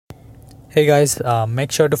Hey guys, make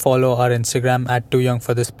sure to follow our Instagram at Too Young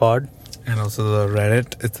for This Pod. And also the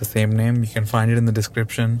Reddit, it's the same name. You can find it in the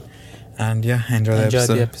description. And yeah, enjoy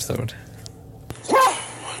the episode.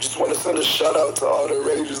 I just want to send a shout out to all the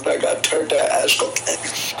Rangers that got turned at Asheville.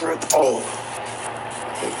 Oh,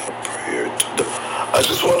 I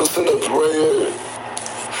just want to send a prayer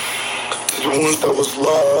to the ones that was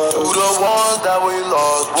lost. To the ones that we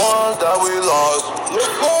lost.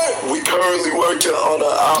 We currently working on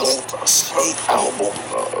an album.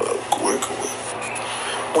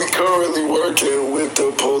 We currently working with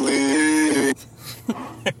the police.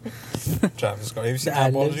 Travis Scott, have you seen the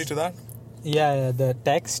apology to that? Yeah, the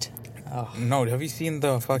text. No, have you seen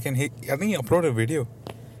the fucking... I think he uploaded a video.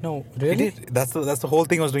 No, He really? did. That's the whole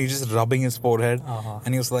thing was doing. He just rubbing his forehead. Uh-huh.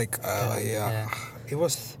 And he was like, Yeah. It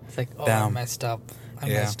was... It's like, I Damn. messed up. I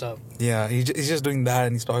messed up. Yeah, he's just doing that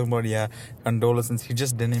and he's talking about, condolences. He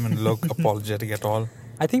just didn't even look apologetic at all.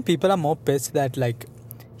 I think people are more pissed that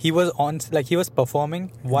he was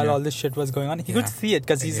performing while all this shit was going on. He could see it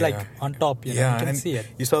because he's on top, you know. You can see it.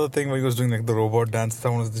 You saw the thing where he was doing the robot dance.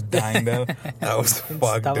 Someone was just dying there. That was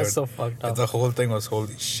fucked, That dude. was so fucked up. The whole thing was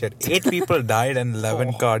holy shit. 8 people died and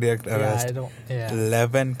 11 cardiac arrest.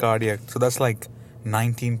 11 cardiac. So that's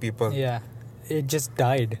 19 people. Yeah. It just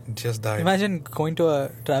died. Just died. Imagine going to a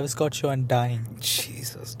Travis Scott show and dying.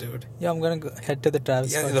 Jesus, dude. Yeah, I'm gonna head to the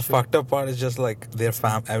Travis Scott The show. fucked up part is just their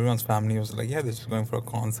everyone's family was they're just going for a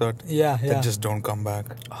concert. Yeah. They just don't come back.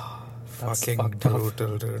 That's Fucking fucked up.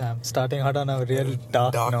 brutal, dude. Damn, starting out on a real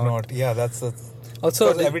dark note. Yeah, that's Also,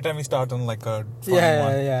 because every time we start on a fun one.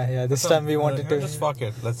 Yeah. This time we wanted to just fuck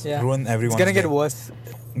it. Let's ruin everyone's It's gonna get day. worse.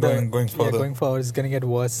 Going further. Going forward, it's gonna get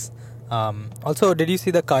worse. Also, did you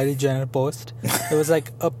see the Kylie Jenner post? It was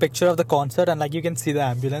a picture of the concert, and you can see the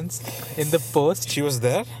ambulance in the post. She was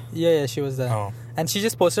there? Yeah, she was there. Oh. And she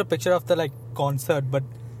just posted a picture of the concert, but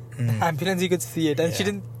the ambulance you could see it, and she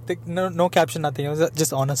didn't no caption, nothing. It was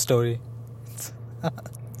just on a story.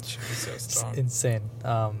 Jesus, It's insane.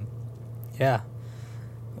 Yeah.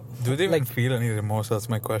 Do they even feel any remorse? That's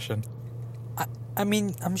my question. I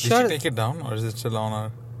mean, I'm Did sure. she take it down, or is it still on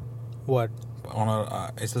her? What? On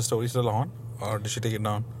her? Is the story still on, or did she take it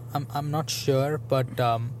down? I'm not sure, but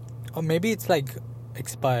or maybe it's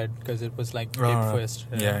expired because it was date first.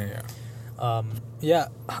 Yeah. Yeah,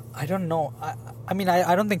 I don't know. I mean,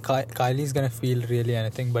 I don't think Kylie's gonna feel really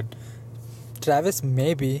anything, but Travis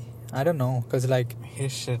maybe. I don't know, because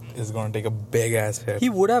his shit is gonna take a big ass hit.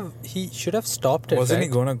 he should have stopped it. Wasn't he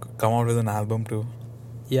right? gonna come out with an album too?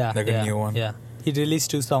 Yeah, a new one. Yeah, he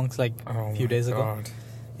released 2 songs a few days ago.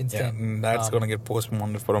 Insane. Yeah, that's gonna get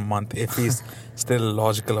postponed for a month if he's still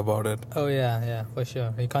logical about it. Oh yeah, for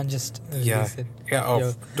sure. You can't just release it.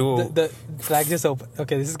 Yeah. The track just open.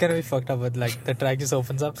 Okay, this is gonna be fucked up, but the track just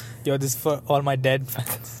opens up. Yo, this is for all my dead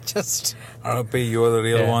fans. Just RP, you're the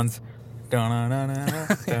real ones.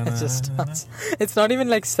 it just starts. It's not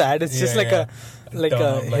even sad. It's just a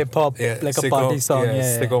hip hop, a party song.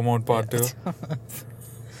 Yeah, Sicko Mode Part 2.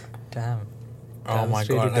 Damn. Oh my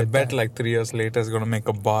god! I bet 3 years later it's gonna make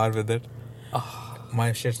a bar with it. Oh.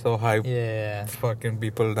 My shit's so hype. Yeah. Fucking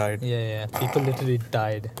people died. Yeah. People literally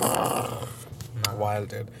died. Wild,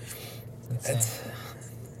 dude.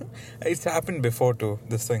 It's happened before too.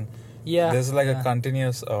 This thing. Yeah. There's a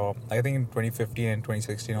continuous. I think in 2015 and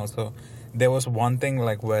 2016 also, there was one thing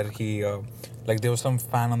where he there was some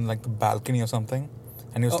fan on the balcony or something,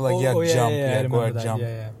 and he was jump, go ahead, jump.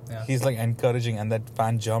 Yeah. He's encouraging, and that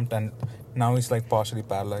fan jumped, and now he's partially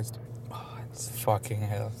paralyzed. Oh, It's fucking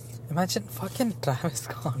hell. Imagine fucking Travis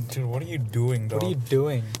Scott. Dude, what are you doing, dog? What are you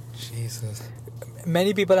doing? Jesus.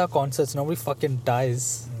 Many people have concerts. Nobody fucking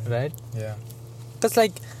dies, right? Yeah. Because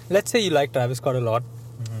let's say you like Travis Scott a lot.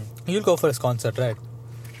 You'll go for his concert, right?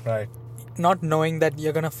 Right. Not knowing that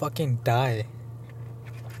you're gonna fucking die.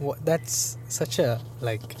 That's such a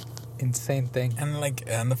insane thing.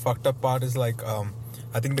 And the fucked up part is I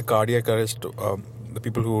think the cardiac arrest, the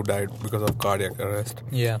people who died because of cardiac arrest,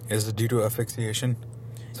 is due to asphyxiation.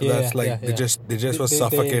 So that's they just were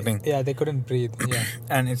suffocating. They couldn't breathe. Yeah.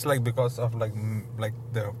 And it's because of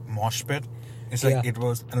the mosh pit. It's it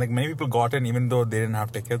was, and many people got in even though they didn't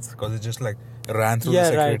have tickets because it just ran through the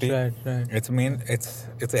security. Right.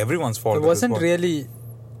 It's everyone's fault. It wasn't really.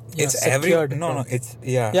 It's secured. It's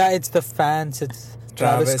Yeah, it's the fans. It's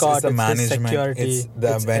Travis Scott. It's the management. Security. It's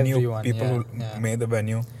the venue. Everyone. People who made the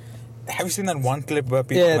venue. Have you seen that one clip where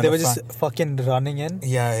people? Yeah, they were just fucking running in.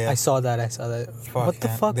 Yeah. I saw that. What the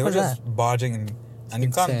fuck they was were that? just barging in, and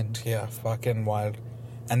Insane. you can't. Yeah, fucking wild.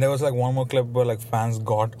 And there was one more clip where fans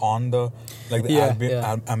got on the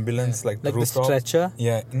ambulance Like the the rooftop. stretcher.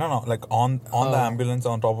 Yeah, no, on the ambulance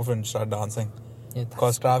on top of it and started dancing. Yeah,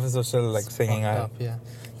 Because Travis was still like singing.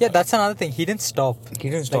 Yeah, that's another thing. He didn't stop. He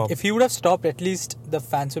didn't stop. Like, if he would have stopped, at least the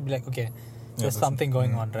fans would be like, okay, there's something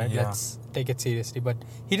going on, right? Yeah. Let's take it seriously. But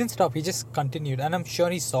he didn't stop. He just continued. And I'm sure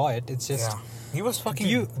he saw it. It's just... He was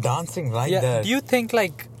fucking dancing like that. Do you think,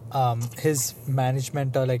 like, his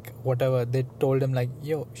management or, like, whatever, they told him, like,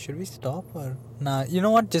 yo, should we stop? Or, nah, you know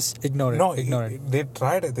what? Just ignore it. No, ignore it. They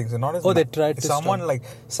tried, I think. So not his they tried to someone stop.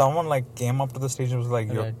 Someone came up to the stage and was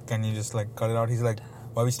like, yo, Right. can you just like cut it out? He's like,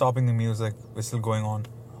 why are we stopping the music? We're still going on.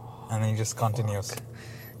 And then he just continues.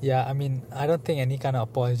 Yeah, I mean, I don't think any kind of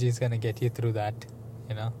apology is going to get you through that.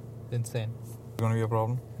 You know? It's insane. Going to be a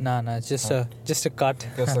problem? Nah, it's just a cut.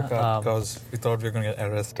 Just a cut, because we thought we were going to get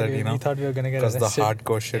arrested, you know? We thought we were going to get arrested. Because the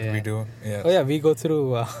hardcore shit we do. Yeah. Oh yeah, we go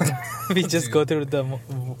through, we just go through the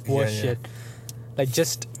worst shit. Like,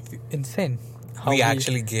 just insane. How we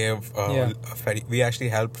actually gave Yeah. we actually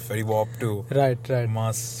helped Ferry Wap to Right.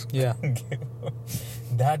 Musk. Yeah.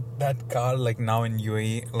 that car, like, now in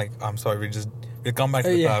UAE, like, I'm sorry, we'll come back to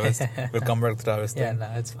the Travis. We'll come back to Travis thing. Yeah,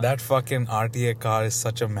 nah, it's fine. That fucking RTA car is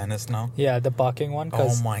such a menace now. Yeah, the parking one.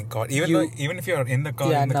 Oh my god! Even if you're in the car,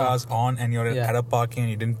 the car's on, and you're at a parking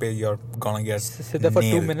and you didn't pay, you're gonna get sit there for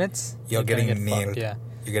nailed. 2 minutes. You're gonna getting get nailed. fucked, yeah.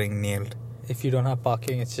 You're getting nailed. If you don't have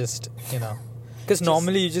parking, it's just, you know, because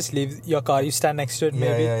normally you just leave your car, you stand next to it,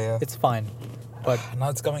 maybe it's fine. But now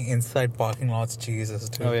it's coming inside parking lots. Jesus,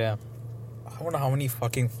 dude. oh yeah. I wonder how many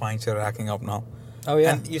fucking fines you're racking up now. Oh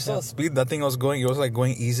yeah. And you saw the speed that thing was going. It was like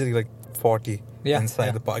going easily, like 40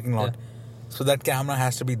 inside the parking lot. Yeah. So that camera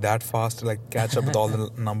has to be that fast to like catch up with all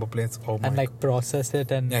the number plates. Oh my! And like process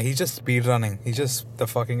it and. Yeah, he's just speed running. The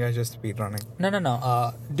fucking guy's just speed running.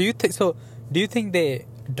 No. Do you think so? Do you think they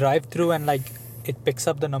drive through and like it picks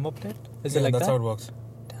up the number plate? Is it like that's that? how it works.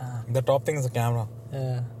 Damn. The top thing is the camera.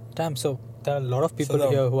 Damn. So there are a lot of people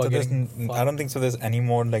here who are getting. I don't think so. There's any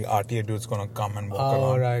more like RTA dudes gonna come and walk around.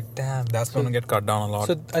 Oh right, damn. That's gonna get cut down a lot.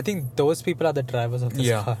 So I think those people are the drivers of this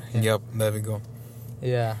car. Yep. There we go.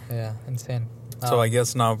 Yeah. Insane. So I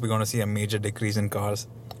guess now we're gonna see a major decrease in cars.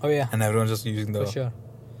 Oh yeah. And everyone's just using For sure.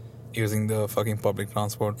 using the fucking public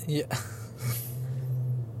transport. Yeah.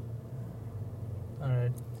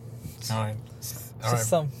 Alright. Alright.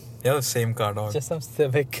 Yeah, the same car, dog. Just some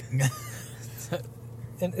Civic.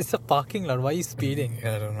 And it's a parking lot. Why are you speeding?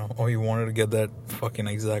 I don't know. Oh, you wanted to get that fucking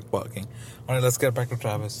exact parking. Alright, let's get back to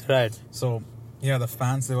Travis. Right. So, yeah, the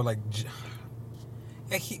fans, they were like...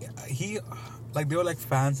 Yeah, he like, they were like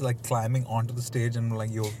fans like climbing onto the stage and were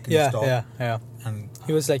like, yo, can you stop? Yeah. And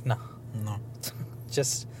He was like, nah. no.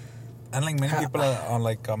 Just... And like many people are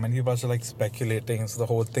like, many people are like speculating. It's the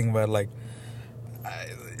whole thing where like...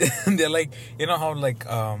 they're like, you know how like...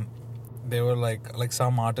 they were like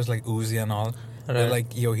some artists like Uzi and all... They're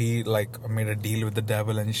like, yo, he like made a deal with the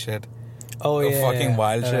devil and shit. Oh yeah, fucking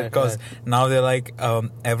wild shit. Because now they're like,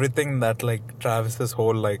 everything that like Travis's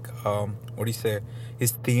whole like, what do you say,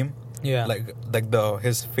 his theme, like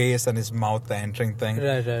his face and his mouth, the entering thing.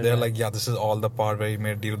 They're like, yeah, this is all the part where he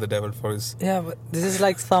made a deal with the devil for his. Yeah, but this is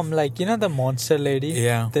like some like, you know, the monster lady.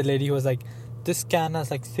 Yeah. The lady who was like, this can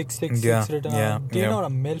has like 666 written on. Do you know what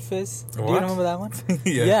a MILF is? What? Do you remember that one?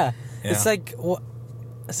 Yeah. It's like what?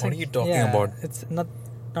 What are you talking about? It's not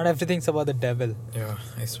everything's about the devil. Yeah,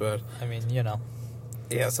 I swear. I mean, you know.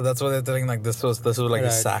 Yeah, so that's what they're telling. Like this was like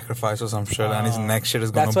a sacrifice or some shit, and his next shit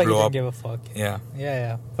is gonna blow up. That's why he didn't give a fuck.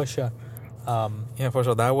 Yeah, for sure. Yeah, for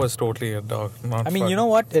sure. That was totally a dog. I mean, you know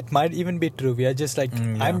what? It might even be true. We are just like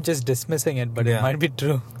I'm just dismissing it, but it might be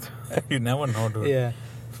true. You never know, dude. Yeah.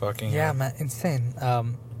 Fucking. Yeah, man, insane.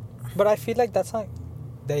 But I feel like that's not.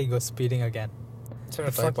 There you go, speeding again. Is it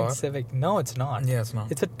a fucking Type R? Civic. No, it's not. Yeah, it's not.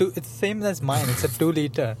 It's It's same as mine. It's a 2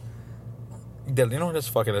 liter. You know,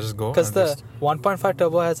 just fuck it. Let's just go. Because the 1.5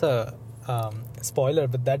 turbo has a spoiler,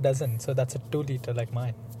 but that doesn't. So that's a 2 liter like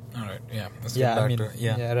mine. All right. Yeah. Let's Yeah, get I mean. back to it.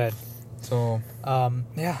 Yeah, right. So.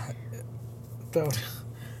 Yeah. So,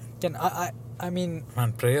 I mean.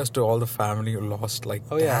 Man, prayers to all the family who lost. Like,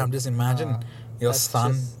 Oh, yeah. damn, just imagine your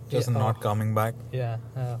son just yeah, not coming back. Yeah.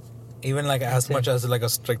 Even like as much as like a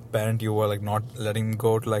strict parent, you were like not letting him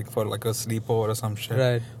go to like for like a sleepover or some shit,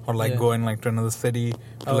 Right. Or like going like to another city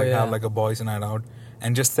to have like a boys' night out,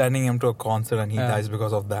 and just sending him to a concert and he dies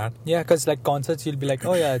because of that. Yeah, because like concerts, you'll be like,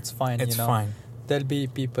 oh yeah, it's fine. It's you know? fine. There'll be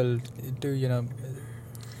people do, you know.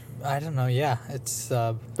 I don't know. Yeah, it's.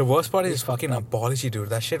 The worst part is it's fucking fucked up. apology, dude.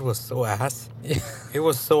 That shit was so ass. Yeah. It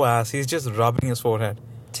was so ass. He's just rubbing his forehead.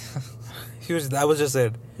 That was just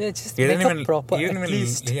it. Yeah, just He make didn't a even proper. He didn't at even.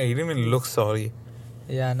 least. Yeah, he didn't even look sorry.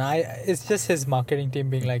 Yeah, no, it's just his marketing team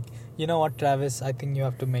being like, you know what, Travis, I think you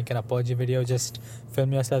have to make an apology video. Just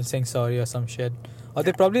film yourself saying sorry or some shit. Or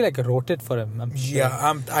they probably like wrote it for him. I'm sure.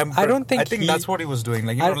 Yeah, I don't think I think that's what he was doing.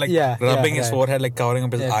 Like, rubbing his right. forehead, like covering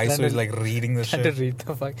up his eyes, so he's like reading the shit. To read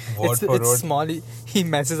the fuck. Word for word. It's small. He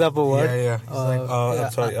messes up a word. Yeah. He's like,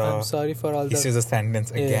 I'm sorry. I'm sorry for all the... He says a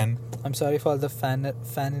sentence again. I'm sorry for all the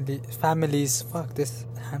families. Fuck, this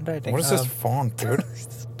handwriting. What is this font, dude?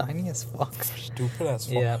 It's tiny as fuck. Stupid as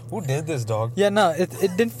fuck. Yeah. Who did this, dog? Yeah, no, it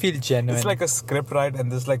didn't feel genuine. It's like a script, right? And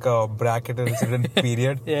there's like a bracketed written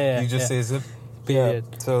period. Yeah. You just says it. Period.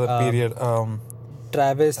 Yeah. So the period.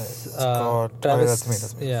 Travis. Scott. Travis.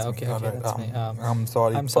 That's me. Yeah. Okay. That's me. I'm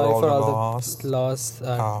sorry. I'm sorry for all loss. the loss.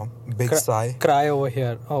 Big sigh. Cry over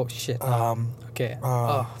here. Oh shit. Okay.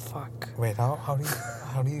 Fuck. Wait. How do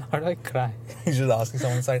you? How do I cry? You're just asking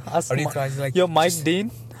someone side. How do you cry? He's like, yo, Mike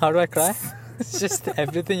Dean. How do I cry? It's just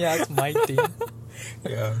everything you ask Mike Dean.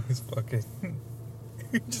 Yeah, he's fucking.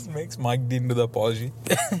 He just makes Mike Dean do the apology.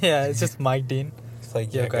 Yeah, it's just Mike Dean. It's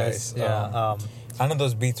like, Yo, yeah, guys. Yeah. I know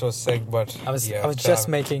those beats were sick, but I was just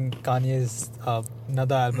making Kanye's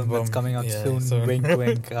another album that's coming out soon. Wink,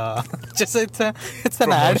 wink. Just it's an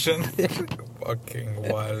promotion. ad. Fucking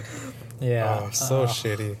wild. Yeah. So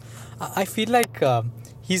shitty. I feel like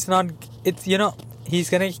he's not. It's he's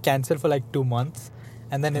gonna cancel for like 2 months,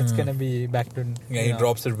 and then it's gonna be back to. Yeah, he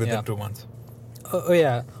drops it within 2 months. Oh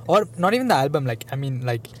yeah, or not even the album. Like I mean,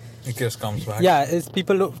 like it just comes back. Yeah, it's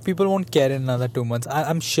people won't care in another 2 months.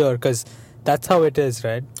 I'm sure because that's how it is,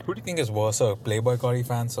 right? Who do you think is worse, Playboy Carti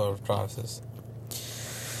fans or Travis's?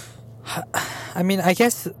 I mean, I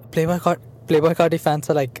guess Playboy Carti fans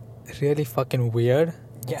are like really fucking weird.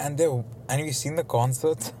 Yeah, and have you seen the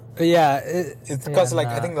concerts? Yeah, it's because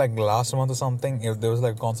I think like last month or something, there was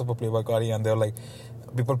like a concert for Playboy Carti, and they were like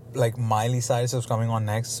people like Miley Cyrus was coming on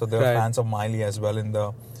next, so they were fans of Miley as well in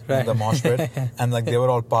the mosh pit, and like they were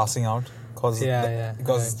all passing out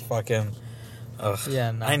because fucking.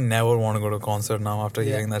 I never want to go to a concert now after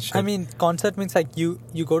hearing that shit. I mean, concert means like you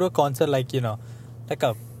go to a concert like like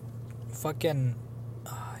a fucking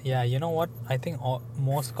you know what? I think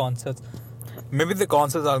most concerts. Maybe the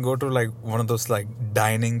concerts I'll go to like one of those like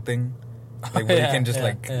dining thing, like where you can just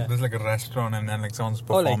there's like a restaurant and then like someone's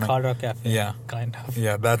performing. Oh, like Hard Rock Cafe. Yeah, kind of.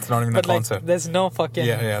 Yeah, that's not even a concert. Like, there's no fucking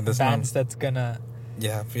bands that's gonna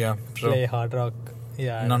play hard rock.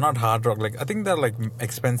 Yeah. No, not hard rock. Like I think they're like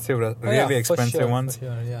expensive, really expensive ones. For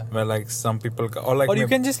sure, yeah. Where like some people or you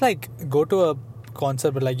can just like go to a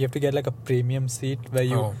concert, but like you have to get like a premium seat where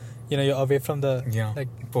you you're away from the like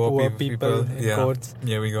poor people in courts.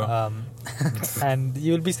 Yeah, we go. And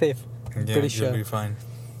you'll be safe. Pretty sure. You'll be fine.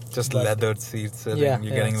 Just leathered seats.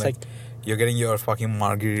 You're getting your fucking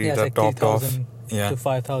margarita topped off. To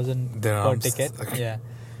 5,000 per ticket. Yeah.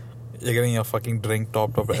 You're getting your fucking drink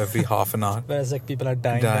topped up every half an hour. Whereas like people are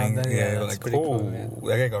dying down there. Yeah, you're like,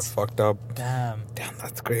 that guy got fucked up. Damn,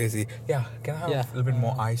 that's crazy. Yeah, can I have a little bit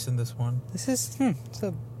more ice in this one? This is it's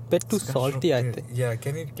a bit too salty, I think. Yeah,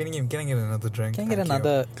 can I get another drink? Can I get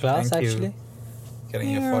another glass actually? Getting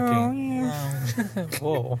your fucking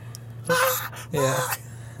whoa. Yeah.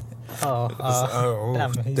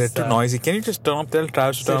 Damn, they're too noisy. Can you just tell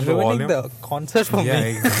Travis to turn up the volume? The concert for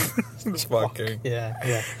me. Just fucking.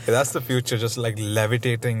 Yeah. That's the future. Just like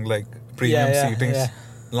levitating, like premium seatings.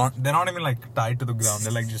 Yeah. They're not even like tied to the ground.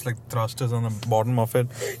 They're like just like thrusters on the bottom of it.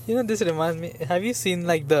 This reminds me. Have you seen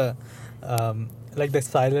like the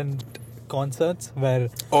silent concerts where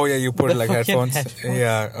you put like headphones. It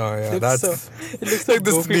looks like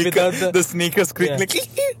the sneakers squeak like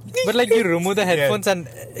but like you remove the headphones and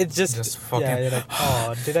it just fucking you're like,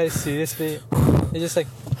 oh, did I seriously? It's just like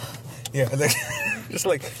like just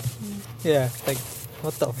like like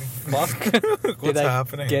what the fuck what's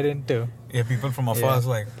happening? Get into people from afar is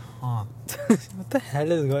like what the hell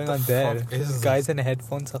is going on there? These guys in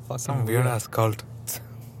headphones are fucking some weird ass cult.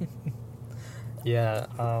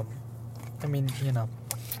 I mean,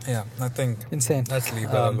 Yeah, I think insane. Let's leave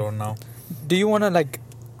that alone now. Do you want to like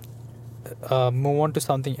move on to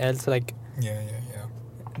something else? Like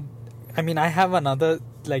I mean, I have another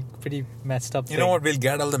like pretty messed up thing. You know what? We'll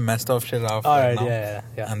get all the messed up shit after. All right, now, yeah.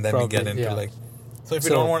 And then we get into like. So if you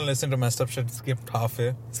don't want to listen to messed up shit, skip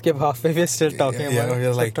halfway. We're still talking about it.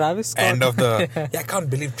 We're like Travis Scott. End of the. I can't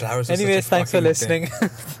believe Travis. Anyways, thanks for listening.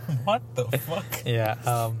 What the fuck?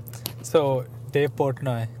 Yeah. So Dave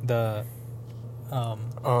Portnoy, the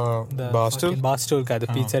Barstool guy, the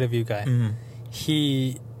pizza review guy,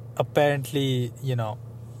 he apparently,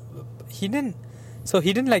 he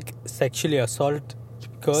didn't like sexually assault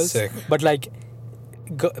girls. Sick. But like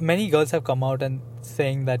many girls have come out and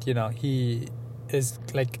saying that, he is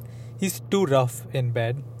like, he's too rough in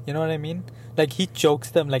bed. You know what I mean? Like he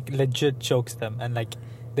chokes them, like legit chokes them, and like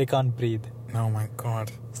they can't breathe. Oh my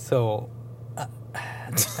god. So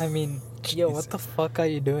I mean, yo, what the fuck are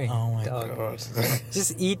you doing? Oh my dog? god.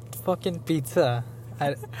 Just eat fucking pizza.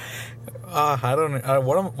 I don't know.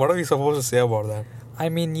 What are we supposed to say about that? I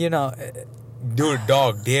mean, you know. Dude,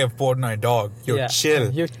 dog, Dave Portnoy, dog. Yo,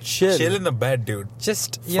 chill. You chill. Chill in the bed, dude.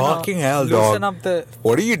 Just, fucking hell, loosen dog. up the.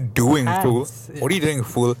 What are you doing, hands. fool? What are you doing,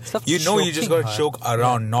 fool? Stop You know you just got to choke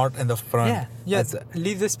around, not in the front. Yeah.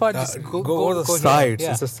 Leave this part. Just go to the sides.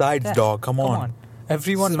 Yeah. It's the sides, dog. Come on.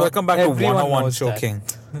 Everyone. Welcome back to 101 choking.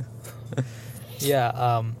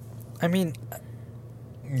 Yeah. I mean.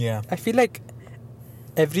 Yeah. I feel like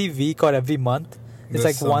every week or every month, it's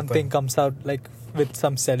like one thing comes out like with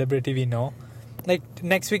some celebrity we know. Like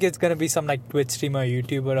next week it's gonna be some like Twitch streamer,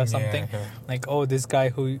 YouTuber or something. Yeah. Like, oh, this guy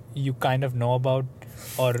who you kind of know about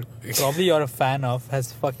or probably you're a fan of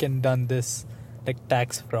has fucking done this like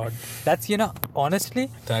tax fraud. That's, you know, honestly.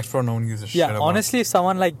 Tax fraud, no one gives a shit Yeah, about. honestly, if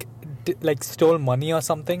someone like stole money or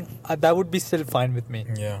something, that would be still fine with me.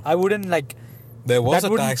 Yeah. I wouldn't like. There was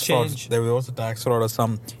that a tax fraud. change. There was a tax fraud or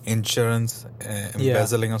some insurance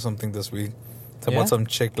embezzling or something this week. It's about some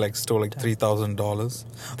chick like stole like $3,000,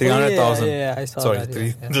 $300,000. Yeah, I saw Sorry,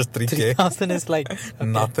 that. just 3K. 3,000 is like okay.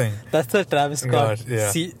 Nothing. That's the Travis Scott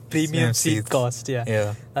God, premium seat cost.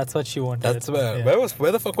 Yeah, that's what she wanted. that's where. Yeah.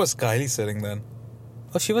 Where the fuck was Kylie sitting then?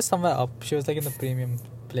 Oh, she was somewhere up. She was like in the premium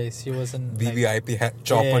place. She wasn't VVIP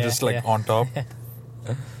chopper just like on top.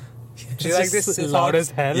 She's like this loud as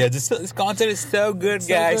hell. Yeah, this concert is so good,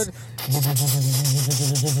 guys.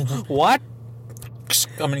 What?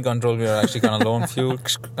 Come in, control. We are actually kind of low on fuel.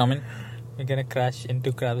 Come in. We're gonna crash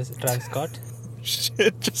into Travis Scott.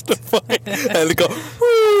 Shit, just a fucking helicopter.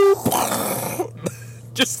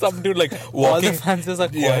 Just some dude like walking. All the fans are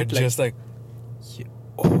quiet. Yeah, just like.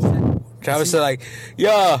 Travis is like,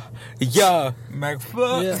 yeah,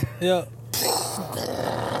 McFly. Yeah.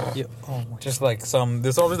 Oh my. Just like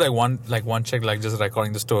there's always like one chick like just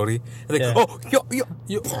recording the story. Like, oh,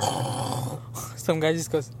 yo. Some guy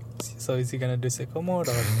just goes, so is he gonna do sicko mode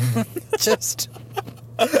or just?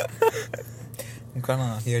 I'm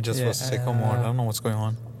kinda here just for sicko mode. I don't know what's going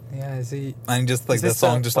on. Yeah, is he? And just like the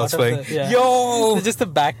song just starts playing. Yo! Just the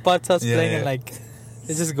back part starts playing and like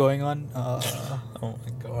it's just going on. Oh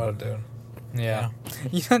my god, dude. Yeah.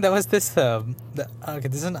 You know, there was this okay,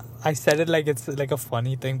 this is I said it like it's like a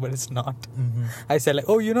funny thing, but it's not. Mm-hmm. I said like,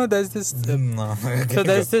 oh, you know, there's this no. So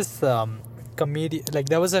there's this comedian, like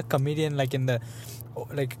there was a comedian like in the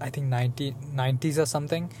like I think 90s or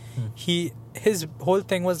something. His whole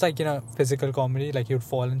thing was like, you know, physical comedy, like he would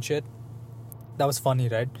fall and shit. That was funny,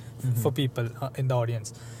 right? For people in the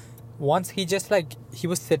audience. Once he just like he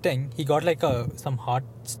was sitting, he got like some heart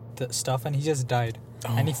stuff and he just died.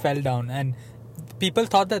 And he fell down and people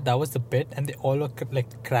thought that was the bit and they all were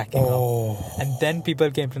like cracking up. And then people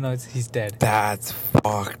came to know he's dead. That's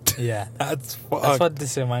fucked. Yeah. That's fucked. That's what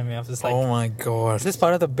this reminded me of. It's like, oh my god. Is this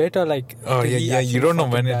part of the bit or like... Oh yeah, you don't know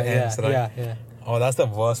when it ends, right? Yeah. Oh, that's the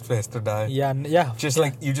worst place to die. Yeah. Just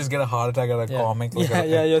like you just get a heart attack at a comic. Like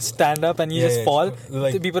you stand up and you just fall.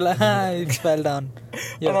 Like, people are like, he fell down.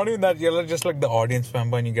 Or not even that, you're just like the audience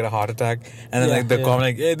member and you get a heart attack. And then like the comic,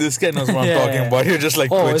 like, hey, this guy knows what I'm talking about. You're just like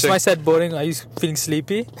twitching. Is my set boring? Are you feeling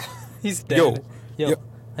sleepy? He's dead. Yo.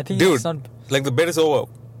 I think dude, he's not... like the bit is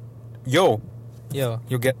over. Yo.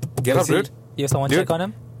 You get up, dude. You someone check on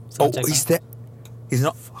him? He's there. He's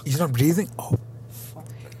not breathing. Oh.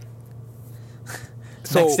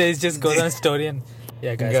 So, next day he just goes on a story and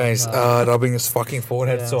guys, rubbing his fucking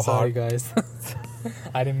forehead so sorry, hard. Guys.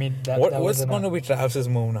 I didn't mean that. What's going to be Travis's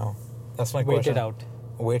move now? That's my question.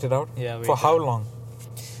 Wait it out? Yeah. For how long?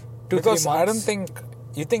 2-3 months. I don't think...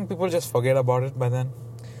 You think people just forget about it by then?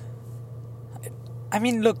 I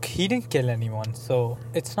mean, look, he didn't kill anyone, so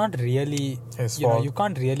it's not really... His fault. Know, you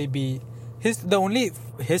can't really be... His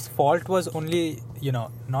fault was only, you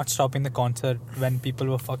know, not stopping the concert when people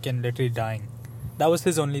were fucking literally dying. That was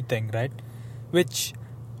his only thing, right? Which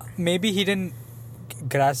maybe he didn't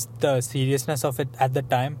grasp the seriousness of it at the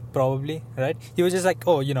time, probably, right? He was just like,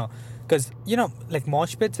 oh, you know, because, you know, like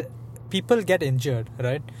mosh pits, people get injured,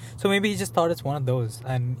 right? So maybe he just thought it's one of those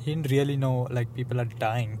and he didn't really know, like, people are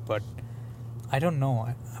dying, but I don't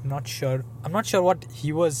know. I'm not sure. I'm not sure what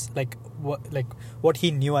he was, like, what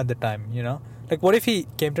he knew at the time, you know? Like, what if he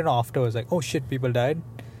came to know afterwards, like, oh shit, people died?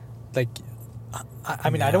 Like,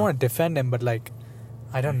 I mean, I don't want to defend him, but like,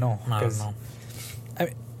 I don't know. I don't know.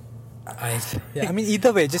 I mean,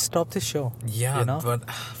 either way, just stop the show. Yeah, you know?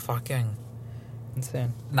 but fucking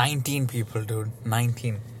insane. 19 people, dude.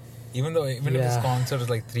 19. Even if this concert is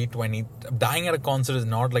like 320, dying at a concert is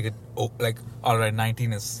not like alright,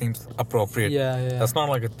 19 seems appropriate. Yeah. That's not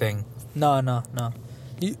like a thing. No.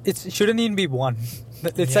 It shouldn't even be one.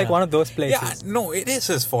 It's like one of those places. Yeah, no, it is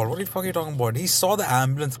his fault. What the fuck are you talking about? He saw the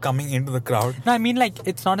ambulance coming into the crowd. No, I mean like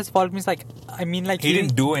it's not his fault. He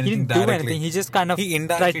didn't do anything. He didn't do anything. He just kind of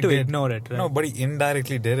tried to ignore it. Right? No, but he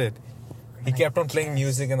indirectly did it. He kept on playing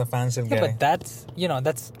music and the fans didn't get but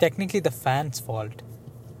that's technically the fans' fault.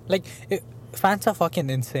 Like fans are fucking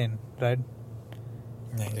insane, right?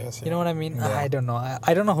 Yeah, yes, you know what I mean? Yeah. I don't know.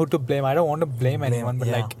 I don't know who to blame. I don't want to blame anyone, but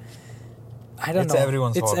like I don't know. It's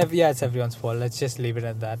everyone's fault. It's everyone's fault. Let's just leave it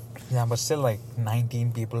at that. Yeah, but still, like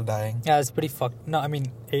 19 people dying. Yeah, it's pretty fucked. No, I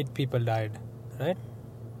mean 8 people died, right?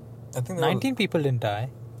 I think 19 people didn't die.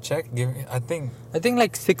 Check. Give me. I think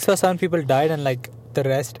like 6 or 7 people died, and like the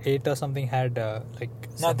rest 8 or something had like.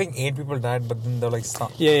 No, I think 8 people died, but then they're like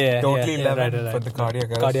totally 11 for the cardiac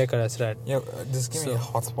arrest. Cardiac arrest, right? Yeah, just give me a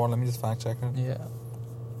hotspot. Let me just fact check it. Yeah.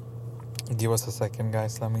 Give us a second,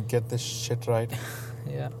 guys. Let me get this shit right.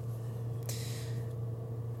 Yeah.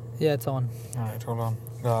 Yeah, it's on. Alright, hold on.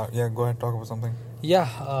 Yeah, go ahead, talk about something.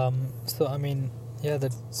 Yeah, so I mean, yeah,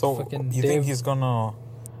 that so fucking you think he's gonna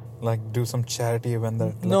like do some charity event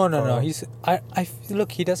that No. He's I feel,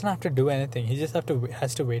 look, he doesn't have to do anything. He just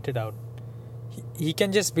has to wait it out. He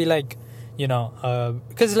can just be like,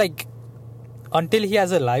 because like until he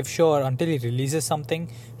has a live show or until he releases something,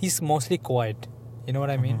 he's mostly quiet. You know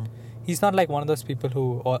what I mean? He's not like one of those people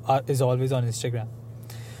who is always on Instagram.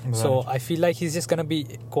 Right. So I feel like he's just gonna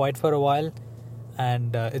be quiet for a while,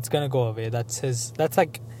 and it's gonna go away. That's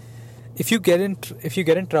like, if you get in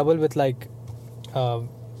trouble with like,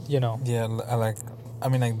 Yeah, like I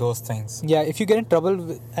mean like those things. Yeah, if you get in trouble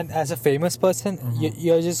with, and as a famous person,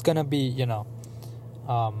 you're just gonna be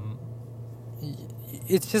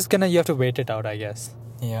it's just gonna, you have to wait it out, I guess.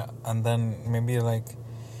 Yeah, and then maybe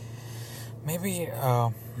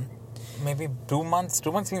 2 months.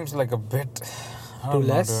 2 months seems like a bit. Too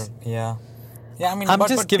less? Yeah. Yeah, I mean, I'm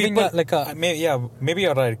just giving people, maybe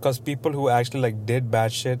you're right, because people who actually like did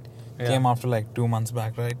bad shit came after like 2 months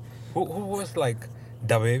back, right? Who was like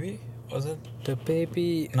DaBaby? Was it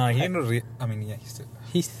DaBaby? No, he didn't.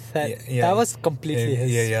 He said that was completely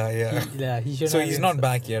his. Yeah. He should. So he's not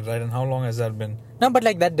back yet, right? And how long has that been? No, but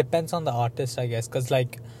like that depends on the artist, I guess, because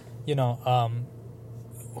like,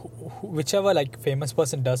 whichever like famous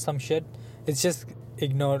person does some shit, it's just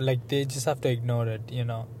ignored. Like they just have to ignore it,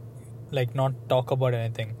 like not talk about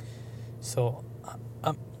anything. So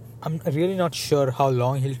I'm really not sure how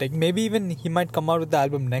long he'll take. Maybe even he might come out with the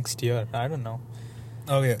album next year. I don't know.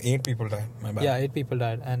 Oh yeah, 8 people died. My bad. Yeah, 8 people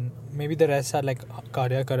died, and maybe the rest had like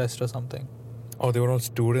cardiac arrest or something. Oh, they were all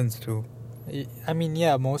students too. I mean,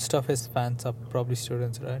 yeah, most of his fans are probably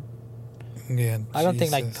students, right? Yeah. I don't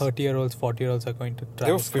think like 30-year-olds, 40-year-olds are going to try.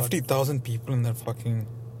 There were 50,000 people in that fucking.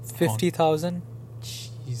 50,000?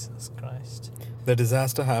 Jesus Christ. The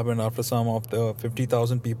disaster happened after some of the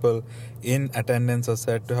 50,000 people in attendance are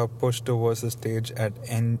said to have pushed towards the stage at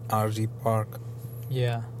NRG Park.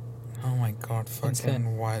 Yeah. Oh my god, fucking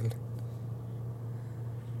insane. Wild.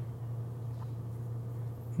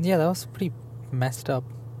 Yeah, that was pretty messed up.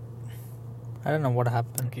 I don't know what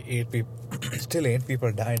happened. Okay, 8 people. Still 8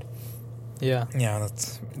 people died. Yeah. Yeah,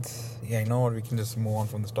 yeah, you know what? We can just move on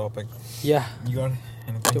from this topic. Yeah. You got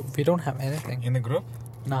anything? We don't have anything. In the group?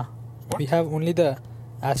 Nah. What? We have only the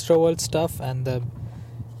Astroworld stuff and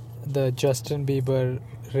the Justin Bieber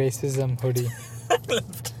racism hoodie.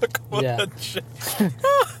 Let's talk about that shit.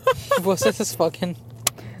 He posted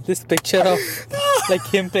this picture of like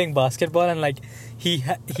him playing basketball, and like he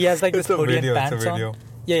has like this hoodie and pants on.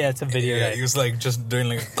 Yeah, it's a video. Yeah, right. he was like just doing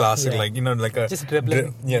like a classic, like like a just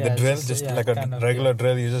dribbling. The drill, just like a regular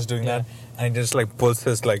drill. You're just doing that, and he just like pulls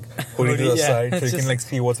his like hoodie to the side so you can like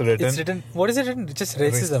see what's written. It's written. What is it written? Just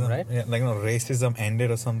racism, right? Yeah, like racism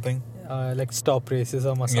ended or something. Like stop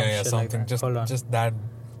racism or something. Yeah, something. Like that. Just that.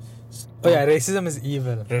 Oh yeah, racism is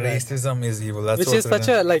evil. Racism is evil. That's which is such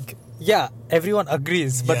a like. Yeah, everyone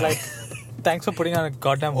agrees, but like. Thanks for putting on a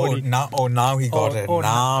goddamn hoodie. Now he got it.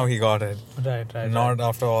 Now he got it. Right. Not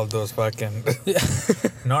after all those fucking.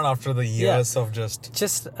 Not after the years of just.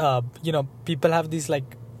 Just people have these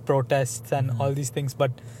like protests and all these things,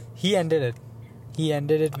 but he ended it. He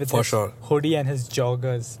ended it with his hoodie and his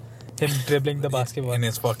joggers. Him dribbling the basketball. In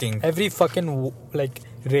his fucking. Every fucking like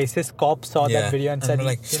racist cop saw that video and said,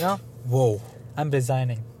 like, whoa, I'm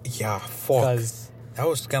resigning. Yeah, fuck. That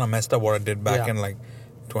was kind of messed up what I did back in like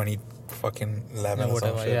 2011 or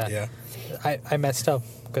some shit. Yeah. I messed up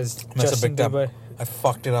because Justin Bieber. I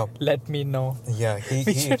fucked it up. Let me know. Yeah,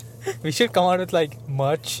 we should come out with like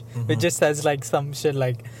merch which just says like some shit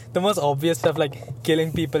like the most obvious stuff like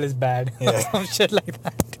killing people is bad or some shit like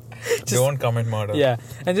that. Don't commit murder. Yeah,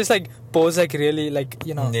 and just like pose like really like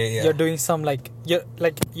you're doing some like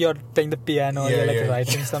you're playing the piano, you're like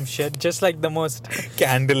writing some shit, just like the most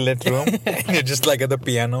candlelit room. And you're just like at the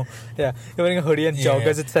piano. Yeah, you're wearing a hoodie and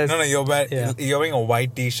joggers. It says you're wearing a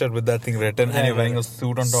white T-shirt with that thing written, and you're wearing a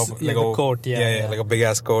suit on top, like a coat. Like a big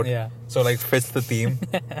ass coat. Yeah, so like fits the theme.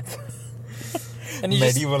 And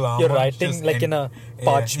medieval armor. You're writing like in a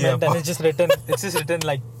parchment, and it's just written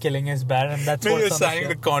like killing is bad, and that's what you're signing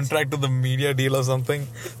the contract to the media deal or something.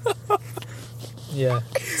 Yeah,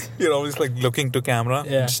 you're always like looking to camera,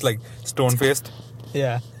 just like stone faced.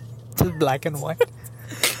 Yeah, just black and white.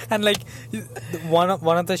 And like one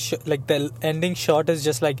of the like the ending shot is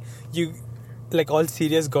just like you, like all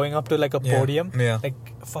serious going up to like a podium, like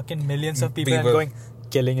fucking millions of people and going,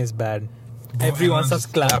 killing is bad. Everyone starts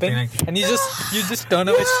clapping, and you just turn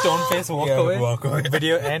away, stone face, walk away.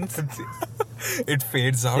 Video ends. It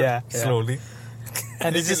fades out slowly,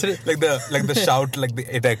 and it's just like the shout, like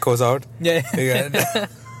it echoes out. Yeah.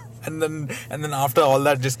 And then after all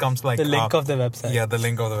that, just comes like the link of the website. Yeah, the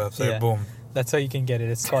link of the website. Yeah. Boom. That's how you can get it.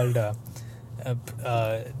 It's called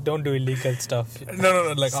don't do illegal stuff.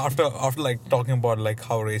 No. Like after like talking about like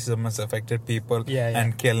how racism has affected people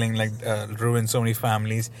and killing, like ruined so many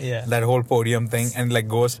families. Yeah. That whole podium thing, and like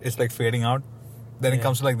it's like fading out. Then it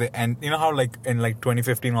comes to like the end. You know how like in like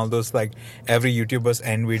 2015 all those like every YouTuber's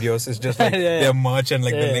end videos is just like their merch and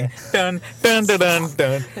like the link dun dun dun dun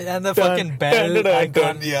dun and the fucking bell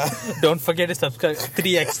icon. Yeah. Don't forget to subscribe.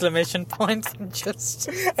 3 exclamation points and just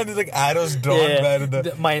and there's like arrows drawn by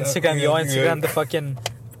my Instagram, your Instagram, the fucking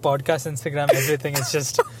podcast Instagram, everything is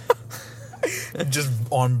just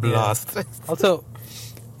on blast. Also,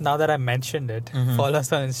 now that I mentioned it, follow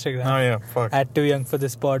us on Instagram. Oh yeah, fuck. At Too Young for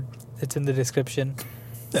This Pod. It's in the description.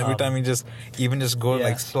 Every time you just go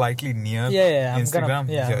like slightly near Instagram,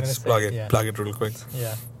 just plug it real quick.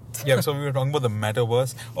 Yeah. So we were talking about the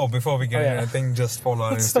metaverse. Oh, before we get into anything, just follow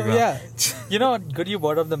our Instagram. You know what? Good you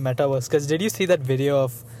brought up the metaverse, because did you see that video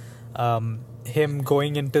of him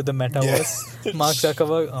going into the metaverse? Mark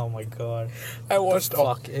Zuckerberg. Oh my god. I watched.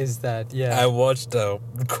 What the fuck is that? Yeah. I watched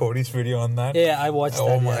Cody's video on that. Yeah, I watched that.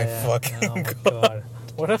 Oh my fucking god.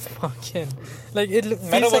 What a fucking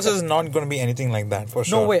metaverse like is not going to be anything like that for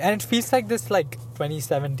sure. No way, and it feels like this like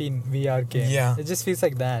 2017 VR game. Yeah, it just feels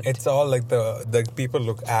like that. It's all like the people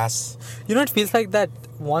look ass. You know, it feels like that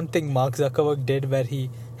one thing Mark Zuckerberg did where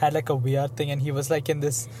he had like a VR thing, and he was like in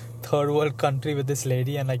this third world country with this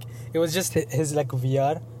lady, and like it was just his like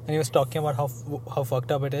VR, and he was talking about how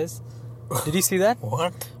fucked up it is. Did you see that?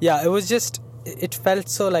 What? Yeah, it was just. It felt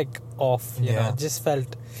so like off. You know, it just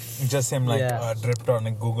felt. Just him like dripped on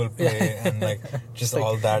like Google Play and like just like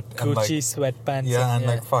all that Gucci and, like, sweatpants and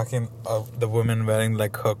like fucking the women wearing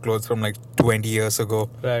like her clothes from like 20 years ago,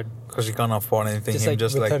 right? Because she can't afford anything. Just him like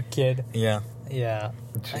just with like her kid. Yeah.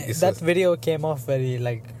 That video came off very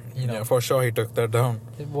like for sure he took that down.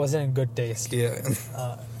 It wasn't in good taste. Yeah.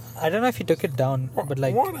 I don't know if he took it down, but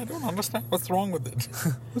like what? I don't understand. What's wrong with it?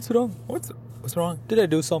 What's wrong? What's wrong? Did I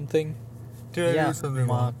do something? Did I do something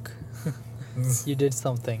Mark? You did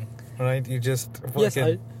something. Right, you just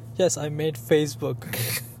yes, I made Facebook.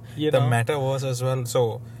 The metaverse as well.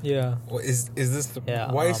 So yeah, is this?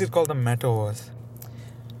 Why is it called the metaverse?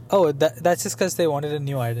 Oh, that's just because they wanted a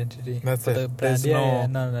new identity. That's for it. The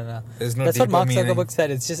brand. No. There's no. That's what Mark meaning. Zuckerberg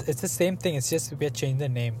said. It's the same thing. It's just we are changing the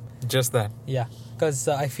name. Just that. Yeah, because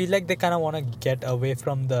I feel like they kind of want to get away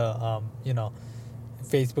from the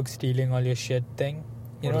Facebook stealing all your shit thing.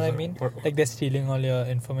 You know what I mean? Like they're stealing all your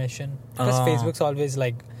information because Facebook's always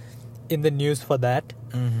like in the news for that.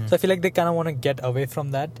 So I feel like they kind of want to get away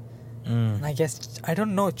from that. And I guess I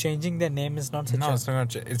don't know. Changing their name is not such. No, it's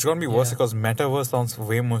not. It's gonna be worse because metaverse sounds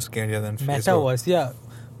way more scarier than Facebook. Metaverse, yeah.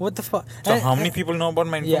 What the fuck? So how many people know about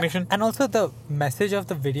my information? And also the message of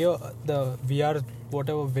the video, the VR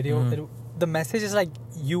whatever video, the message is like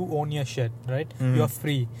you own your shit, right? You are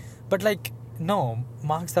free, but like. No,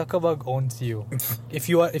 Mark Zuckerberg owns you if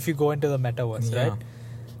you go into the metaverse, right?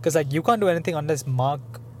 Because like you can't do anything unless Mark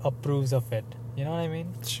approves of it. You know what I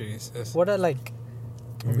mean? Jesus. What a like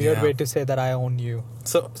weird way to say that I own you.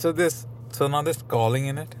 So now there's calling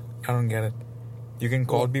in it. I don't get it. You can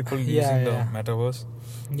call people using the metaverse.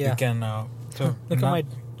 Yeah. You can.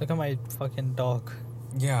 Look at my fucking dog.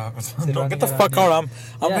 Yeah, don't get the fuck out.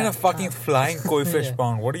 I'm in a fucking flying koi fish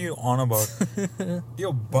pond. What are you on about?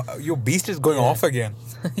 Your beast is going off again.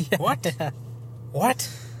 What? What?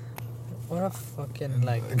 What a fucking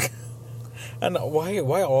like. And why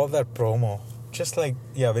all that promo? Just like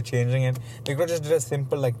we're changing it. They could just do a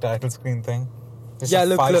simple like title screen thing. Just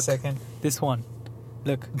look, 5 second. This one.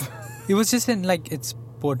 Look, it was just in like it's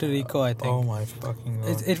Puerto Rico, I think. Oh my fucking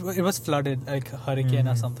god. It was flooded, like a hurricane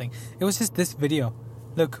or something. It was just this video.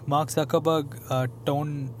 Look, Mark Zuckerberg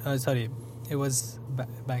it was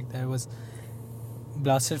back there. It was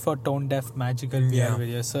blasted for tone deaf magical VR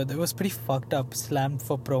video. So it was pretty fucked up, slammed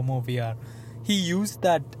for promo VR. He used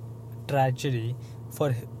that tragedy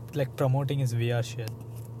for like promoting his VR shit.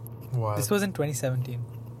 Wow. This was in 2017.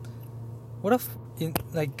 What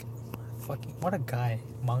a guy,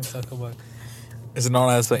 Mark Zuckerberg. It's not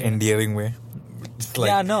as an endearing way. It's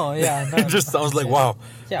like, no. It just sounds like, wow.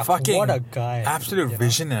 Yeah, fucking what a guy. Absolute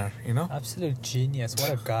visionary, Absolute genius.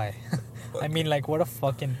 What a guy. I mean, like, what a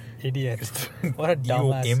fucking idiot. What a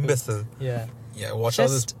dumbass. You imbecile. Yeah. Yeah, watch how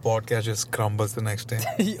this podcast just crumbles the next day.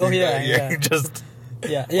 Just...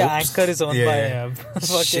 Yeah, Anchor is owned by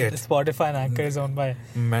Shit. Spotify, and Anchor is owned by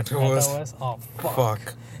Metaverse. Oh,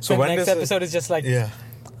 fuck. So when next episode is just like... Yeah.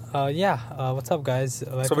 What's up, guys?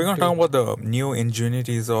 So we're going to talk about the new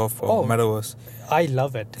ingenuities of Metaverse. I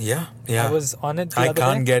love it. Yeah. I was on it the I other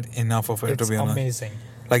can't day. get enough of it, It's to be honest. amazing.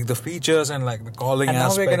 Like the features and like the calling And now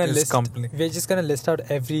aspect is complete. we're just going to list out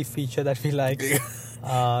every feature that we like. You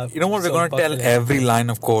know what? We're going to tell every line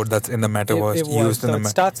of code that's in the Metaverse used in the It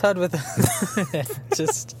starts out with...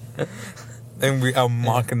 just... Then we have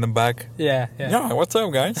Mark in the back. Yeah. Yeah, what's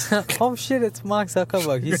up, guys? Oh shit, it's Mark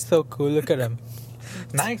Zuckerberg. He's so cool. Look at him.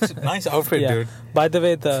 Nice outfit, dude. By the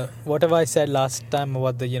way, whatever I said last time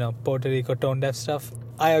about the Puerto Rico tone deaf stuff,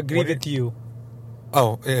 I agree with you.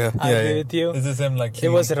 Oh, yeah. I agree with you. This is him like... It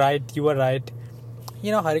was right. You were right.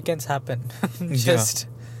 Hurricanes happen.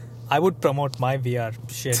 I would promote my VR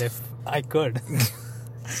shit if I could.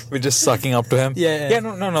 We're just sucking up to him. Yeah.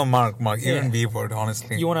 No, Mark. Even we would,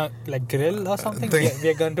 honestly. You wanna like grill or something?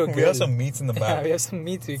 We're going to grill. We have some meats in the back. Yeah, we have some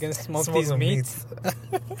meats. We can smoke these meats.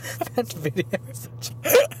 That video is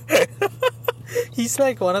He's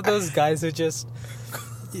like one of those guys who just...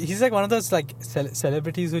 He's like one of those like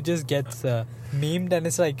celebrities who just gets memed, and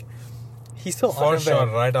it's like... He's so For sure,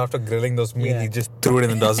 right after grilling those meat, he just threw it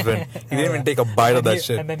in the dustbin. He didn't even take a bite of that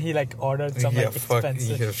shit. And then he like ordered some like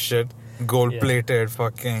expensive shit. Gold-plated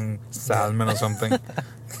fucking salmon or something.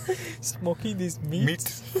 Smoking these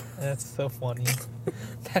meats. That's so funny.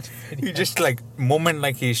 That video. He just like, moment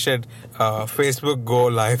like he said, Facebook go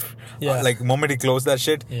live. Like, moment he closed that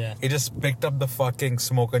shit, he just picked up the fucking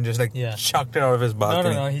smoke and just like chucked it out of his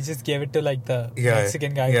balcony. No. He just gave it to like the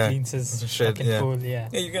Mexican guy who cleans his shit, fucking pool. Yeah,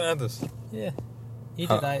 you can have this. Yeah.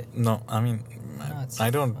 Eat it. No, I mean,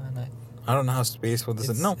 I don't have space for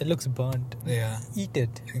this. No. It looks burnt. Yeah. Eat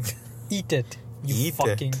it. Eat it. You Eat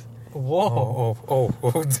fucking... it. Whoa.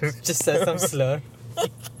 Oh. Just said some slur.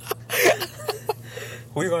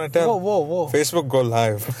 Who are you going to tell? Whoa. Facebook go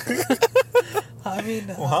live. I mean...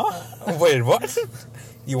 Wait, what?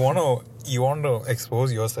 You want to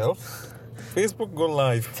expose yourself? Facebook go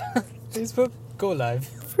live. Facebook go live.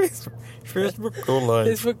 Facebook go live.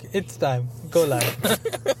 Facebook, it's time. Go live.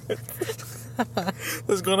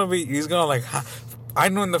 He's gonna like... I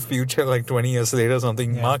know in the future, like 20 years later or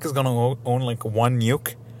something, Mark is gonna own like one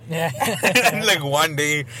nuke. Yeah. And like one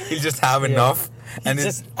day, he'll just have enough. And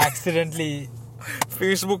just accidentally...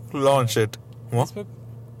 Facebook launch it. What? Facebook?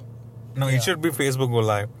 No, it should be Facebook go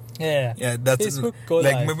live. Yeah, that's Facebook go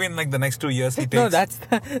like live. maybe in like the next 2 years he takes. No,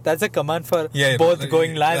 that's a command for both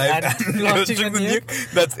going live and launching the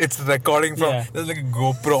nuke. It's recording from there's like a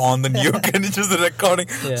GoPro on the nuke and it's just recording.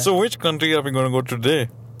 Yeah. So which country are we going to go today?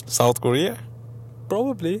 South Korea?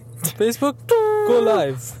 Probably. Facebook go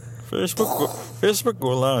live. Facebook go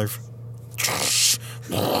live.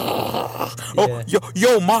 Oh,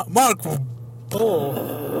 yo, Mark.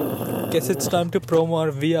 Oh, guess it's time to promo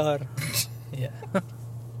our VR. Yeah.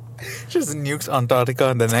 Just nukes Antarctica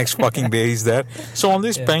and the next fucking day he's there. So all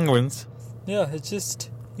these penguins. Yeah, it's just,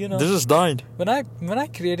 They just died. When I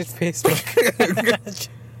created Facebook.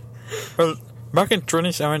 Well, back in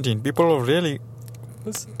 2017, people were really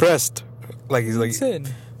pressed. Like he's like, insane.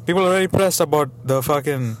 People are really pressed about the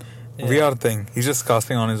fucking VR thing. He's just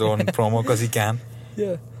casting on his own promo because he can.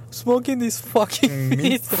 Yeah, smoking these fucking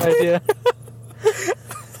meats right here.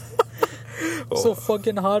 So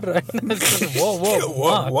fucking hard right now.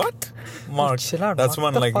 Whoa, what? Mark, chill out. That's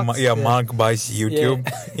one like Mark buys YouTube.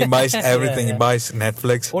 Yeah. He buys everything. He buys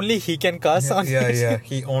Netflix. Only he can cast on. Yeah.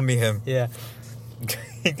 He only him. Yeah.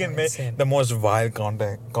 He can make the most vile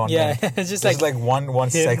content. Yeah, it's just like one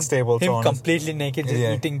sex table. Him completely naked, just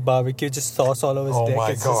eating barbecue, just sauce all over his dick.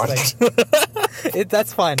 Oh my god.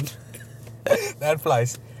 That's fine. That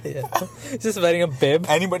flies. Yeah. He's just wearing a bib.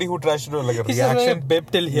 Anybody who tries to do like a He's reaction. He's wearing a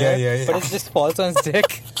bib till here, but it just falls on his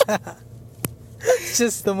dick. It's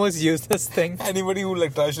just the most useless thing. Anybody who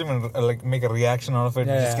like tries to like make a reaction out of it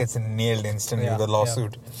just gets nailed instantly with a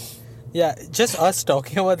lawsuit. Yeah, just us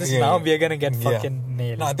talking about this now, we are gonna get fucking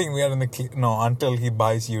nailed. No, I think we are in the until he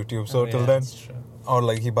buys YouTube. So till then, or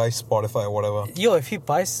like he buys Spotify or whatever. Yo, if he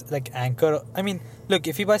buys like Anchor, I mean, look,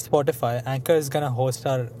 if he buys Spotify, Anchor is gonna host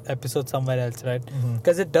our episode somewhere else, right?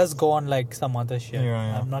 Because it does go on like some other shit.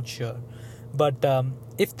 Yeah. I'm not sure, but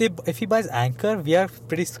if he buys Anchor, we are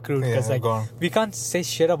pretty screwed because we can't say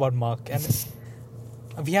shit about Mark and.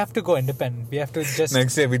 We have to go independent. We have to just...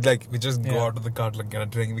 Next day, we just go out to the car, like get a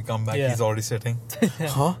drink, we come back, he's already sitting.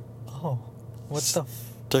 Huh? Oh, what the...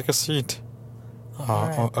 Take a seat.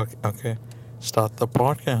 Right. Okay. Start the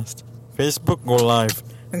podcast. Facebook, go live.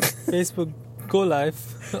 Facebook, go live.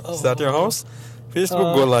 Is that your house?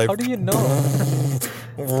 Facebook, go live. How do you know?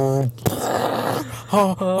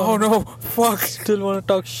 Oh no, fuck. Still want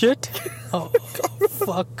to talk shit? Oh,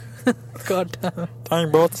 fuck. God damn. Talking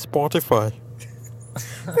about Spotify.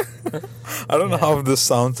 I don't know how this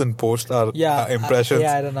sounds in post our impressions.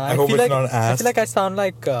 I don't know. I hope it's not ass. I feel like I sound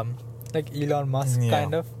like Elon Musk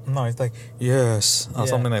kind of. No, it's like yes or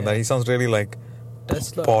something like that. He sounds really like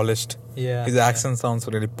Tesla. Polished. Yeah. His accent sounds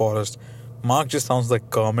really polished. Mark just sounds like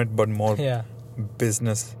Kermit but more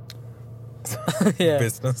business.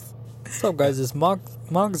 Business. What's up, guys? It's Mark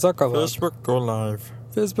Zuckerberg. Facebook, go live.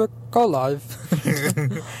 Facebook, go live.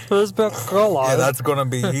 Facebook, go live. Yeah, that's gonna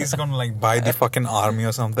be. He's gonna like buy the fucking army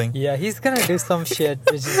or something. Yeah, he's gonna do some shit.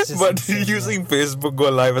 Which is just but using Facebook go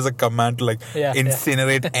live as a command to like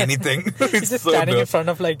incinerate anything. He's just so standing in front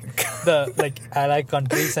of like the allied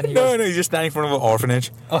countries and he no, he's just standing in front of an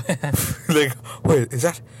orphanage. Oh, like, wait, is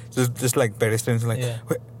that just like pedestrians? Like,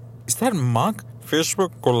 wait, is that Mark?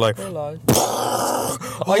 Facebook go live. Go live.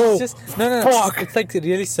 It's just no. Fuck. It's like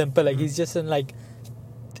really simple. Like he's just in like.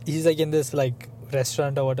 He's like in this like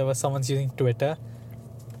restaurant or whatever. Someone's using Twitter.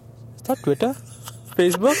 Is that Twitter?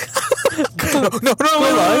 Facebook? no.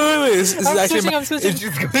 Wait. This is actually. I'm switching.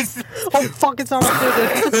 Oh fuck! It's not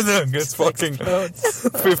Twitter. It's fucking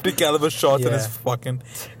 50 caliber shots and it's fucking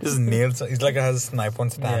just nails. He's like has a sniper on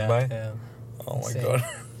standby. Yeah. Oh my god.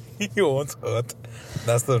 He won't hurt.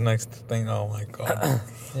 That's the next thing. Oh my god.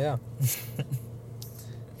 Yeah.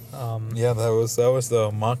 Yeah, that was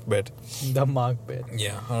the Mark bit. The Mark bit.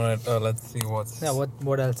 Yeah. All right. Let's see what's. Yeah.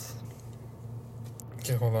 What else?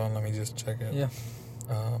 Okay, hold on. Let me just check it. Yeah.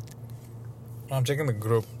 I'm checking the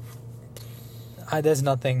group. There's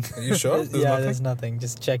nothing. Are you sure? There's nothing.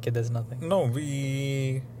 Just check it. There's nothing. No,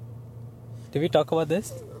 we. Did we talk about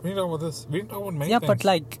this? We didn't talk about this. We didn't talk about many things. things. But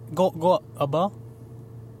like go above.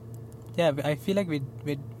 Yeah, I feel like we.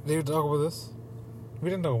 Did we talk about this? We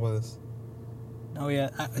didn't talk about this. Oh yeah,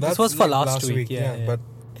 this was for like last week. Yeah. But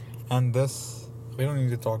and this we don't need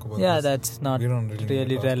to talk about. Yeah, this. that's not we don't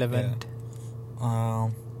really relevant.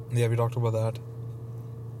 Yeah, we talked about that.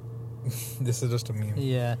 This is just a meme.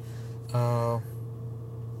 Yeah. Yeah,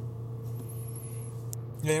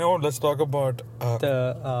 you know what? Let's talk about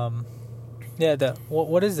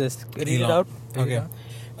what is this? Read it out. Okay.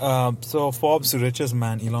 So Forbes' richest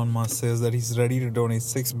man, Elon Musk, says that he's ready to donate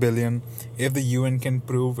 $6 billion if the UN can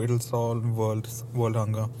prove it'll solve world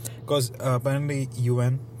hunger. Because apparently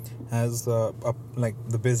UN has like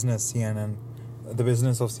the business CNN, the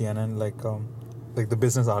business of CNN, like the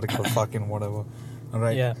business article, fucking whatever.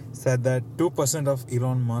 Alright. Yeah. Said that 2% of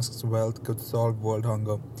Elon Musk's wealth could solve world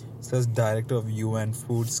hunger, says director of UN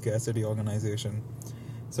Food Scarcity Organization.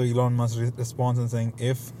 So Elon Musk responds and saying,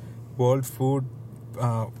 if World Food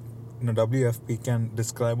WFP can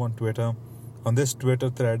describe on this Twitter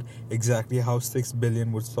thread exactly how 6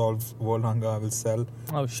 billion would solve world hunger, I will sell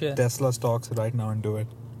Tesla stocks right now and do it.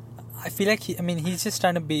 I feel like he's just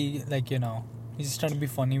trying to be like, he's just trying to be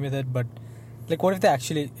funny with it, but like what if they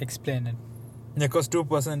actually explain it? Yeah, because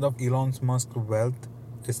 2% of Elon Musk's wealth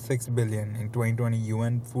is 6 billion in 2020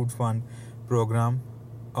 UN Food Fund program.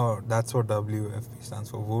 Oh, that's what WFP stands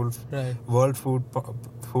for. World Food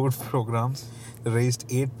Programs raised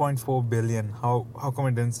 8.4 billion. How come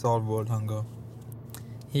it didn't solve world hunger?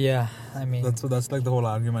 Yeah, that's like the whole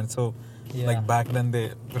argument. So like back then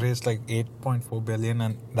they raised like 8.4 billion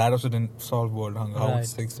and that also didn't solve world hunger. How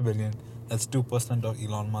 6 billion? That's 2% of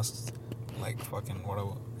Elon Musk's like fucking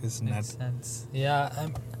whatever his net. Makes sense. Yeah,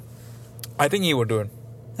 I think he would do it.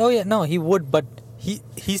 Oh yeah, no, he would, but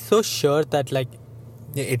he's so sure that like.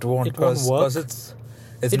 Yeah, it won't because it's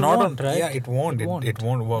not won't, right? Yeah, it won't. It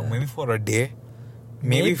won't work. Maybe for a day.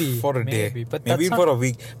 Maybe for a day. But maybe for a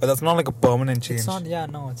week. But that's not like a permanent change. It's not. Yeah,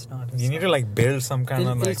 no, it's not. You need to like build some kind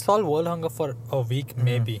of like. It'll solve world hunger for a week,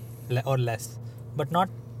 maybe or less, but not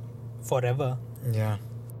forever. Yeah.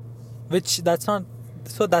 Which that's not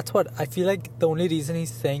so that's what I feel like. The only reason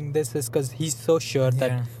he's saying this is because he's so sure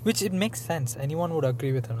that, which it makes sense. Anyone would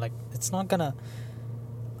agree with him. Like, it's not gonna.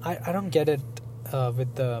 I don't get it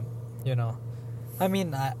with the, I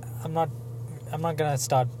mean, I'm not gonna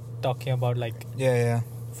start talking about like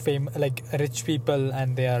fame, like rich people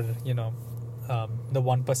and they are the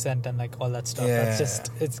 1% and like all that stuff. That's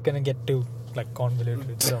just it's gonna get too like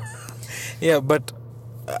convoluted. So yeah, but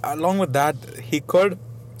along with that, he could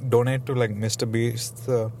donate to like Mr. Beast's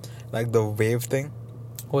like the wave thing.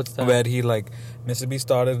 What's that? Where he like Mr. Beast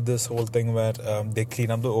started this whole thing where they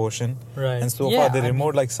clean up the ocean, right? And so far they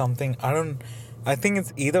removed like something. I think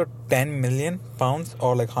it's either 10 million pounds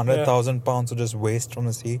or like 100,000 pounds of just waste from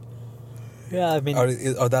the sea. Yeah, I mean,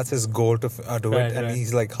 or that's his goal to do it, and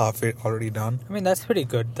he's like halfway already done. I mean, that's pretty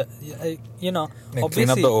good. Like obviously, clean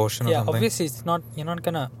up the ocean or something. Obviously, it's not. You're not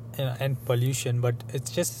gonna end pollution, but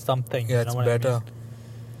it's just something. Yeah, it's better.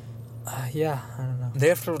 I don't know. They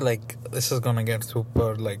have to like. This is gonna get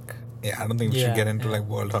super like. Yeah, I don't think we should get into like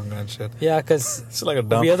world hunger and shit. Yeah, because it's like a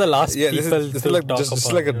dumb. We are the last people this is like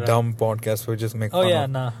just like a dumb podcast. We just make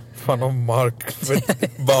fun of Mark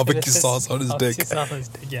with barbecue sauce on his dick.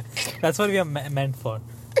 Yeah, that's what we are meant for.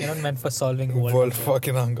 We're not meant for solving world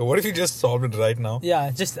fucking hunger. What if you just solved it right now? Yeah,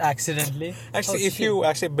 just accidentally. Actually, if you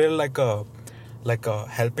actually build like a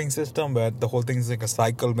helping system where the whole thing is like a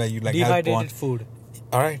cycle where you like dehydrated food.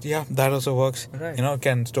 Alright, yeah, that also works. Right.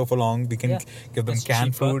 Can store for long. We can give them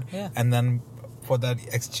canned food. Yeah. And then for that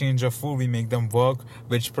exchange of food, we make them work,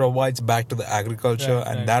 which provides back to the agriculture,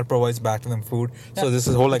 and that provides back to them food. Yeah. So this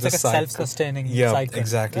is whole like it's a cycle. self-sustaining cycle. Yeah,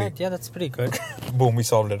 exactly. Right. Yeah, that's pretty good. Boom, we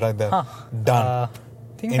solved it right there. Done. I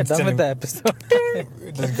think we're done with the episode.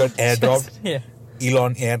 Just got airdropped.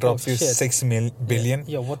 Elon airdrops you 6 billion.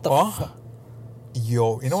 Yo, what the fuck?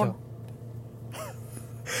 Yo, you know what?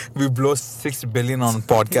 We blow 6 billion on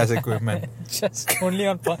podcast equipment. Just only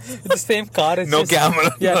on the same car. It's no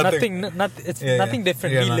camera. Yeah, nothing. It's nothing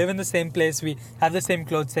different. We live in the same place. We have the same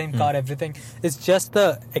clothes, same car, everything. It's just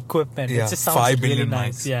the equipment. Yeah, it just sounds 5 billion really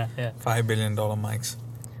mics. Nice. Yeah. $5 billion mics.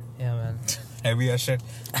 Yeah, man. Heavy as shit.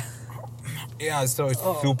 Yeah, so it's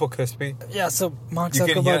super crispy. Yeah, so Mark Zuckerberg.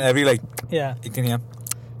 You can hear every like. Yeah. You can hear.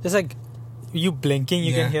 Just like you blinking,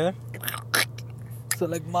 you can hear. So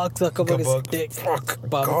like Mark Zuckerberg is dick. Fuck.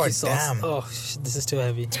 Barbecue God sauce. Damn. Oh, this is too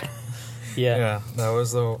heavy. Yeah, that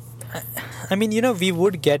was the. I mean, we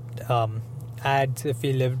would get ads if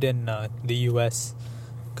we lived in the US,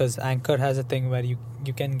 because Anchor has a thing where you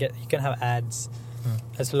can have ads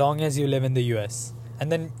as long as you live in the US,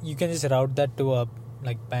 and then you can just route that to a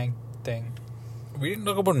like bank thing. We didn't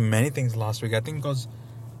talk about many things last week. I think because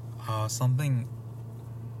something.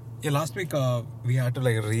 Yeah, last week we had to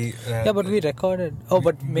like but we recorded. Oh,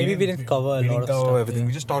 but maybe we didn't cover a lot of stuff. Everything.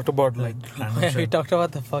 We just talked about like. We talked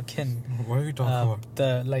about the fucking. What are we talking about?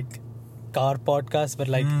 The like car podcast, but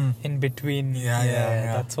like in between.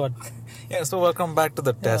 Yeah. That's what. Yeah. So welcome back to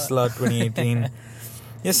the Tesla 2018.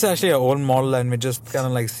 It's actually an old model, and we're just kind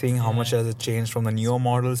of like seeing how much has it changed from the newer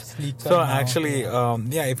models. Sleeker so now, actually,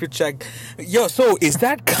 if you check, so is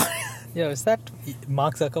that guy? Yeah, is that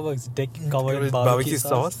Mark Zuckerberg's dick covered in barbecue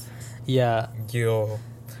sauce? Yeah. Yo.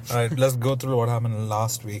 Alright, let's go through what happened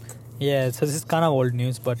last week. Yeah, so this is kind of old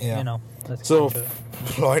news, but let's so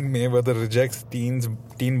Floyd Mayweather rejects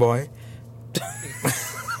teen boy.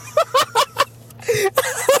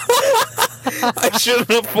 I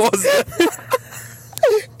shouldn't have paused it.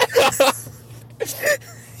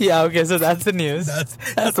 Yeah, okay, so that's the news.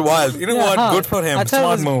 That's wild. You know what? Good for him.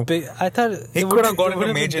 Smart move. I thought he could have got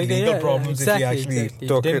into major legal problems if he actually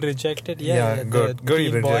took didn't reject it. Good he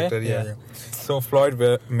rejected. Yeah. So Floyd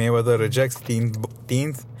Mayweather rejects teen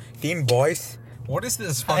boys. What is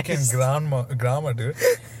this fucking grammar, dude?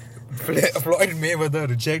 Floyd Mayweather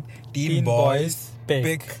reject teen boys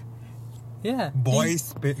pick. Yeah.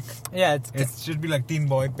 Boys pick. Yeah, it should be like teen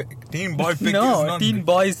boy pick. No, is not teen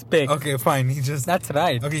boys pick. Okay, fine. He just. That's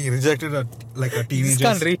right. Okay, he rejected a teenager. You just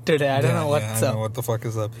can't read today. I don't know what's up. I don't know what the fuck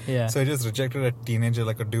is up. Yeah. So he just rejected a teenager,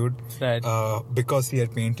 like a dude. Right. Because he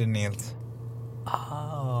had painted nails.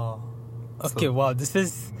 Oh. Okay. So, wow. This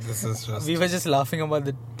is just. We were just laughing about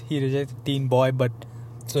he rejected teen boy, but.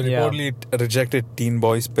 So reportedly rejected teen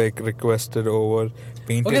boys pick requested over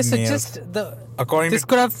painted nails. Okay, so just this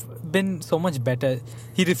could have been so much better.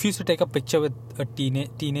 He refused to take a picture with a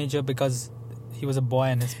teenager because he was a boy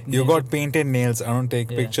and you got painted nails. I don't take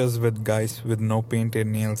pictures with guys with no painted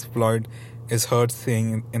nails. Floyd is heard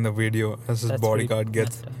saying in the video as his bodyguard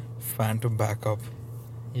gets fan to back up.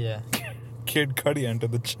 Yeah. Kid Cudi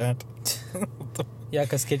entered the chat. Yeah,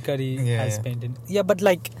 because Kid Cudi has painted. Yeah, but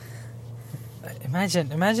like,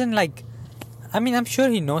 imagine like, I mean, I'm sure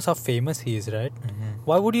he knows how famous he is, right? Mm-hmm.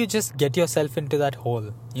 why would you just get yourself into that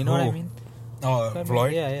hole? You know what I mean? Oh,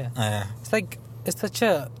 Floyd? Yeah. It's like, it's such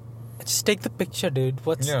a... Just take the picture, dude.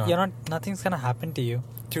 Nothing's gonna happen to you.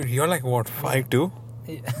 Dude, you're like, what, 5'2"?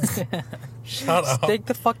 Shut up. Take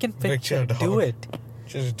the fucking picture. Do it.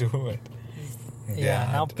 Just do it. Yeah,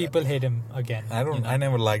 now people hate him again. I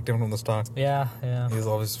never liked him from the start. Yeah. He's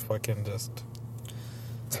always fucking just...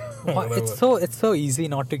 It's so easy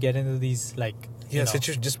not to get into these, like...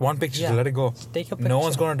 just one picture, let it go. Take a picture. No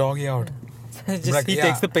one's gonna dog you out. He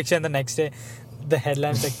takes the picture and the next day, the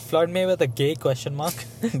headline's like, Floyd Mayweather gay, question mark.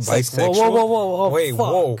 Bisexual? Like, whoa. Wait,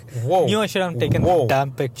 fuck. whoa. Knew I should have taken the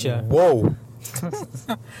damn picture. Whoa.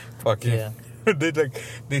 Fuck yeah.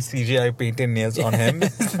 They CGI painted nails on him.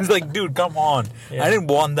 It's like, dude, come on. I didn't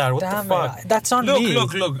want that. What the fuck? That's not me.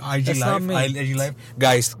 Look. IG Live.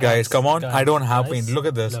 Guys, come on. I don't have paint. Look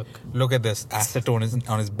at this. Look at this. Acetone is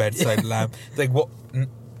on his bedside lamp. It's like, what?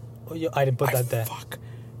 I didn't put that there. Fuck.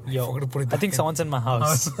 Yo, I think someone's in my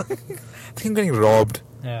house. I think I'm getting robbed.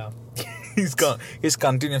 Yeah. He's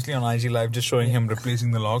continuously on IG Live just showing him replacing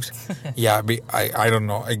the locks. I don't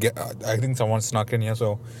know. I think someone snuck in here,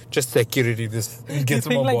 so just security gets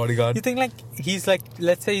him a bodyguard. You think like he's like,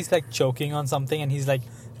 let's say he's like choking on something and he's like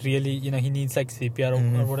really, he needs like CPR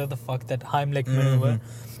or whatever the fuck, that Heimlich maneuver.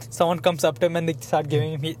 Someone comes up to him and they start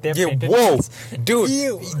giving him their painted nails. Dude.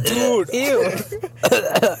 Ew.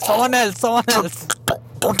 Someone else.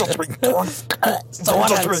 Don't touch me.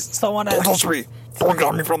 Someone else. Don't touch me. Don't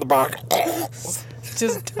grab me from the back.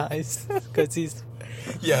 Just dies because he's...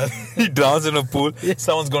 Yeah, he drowns in a pool.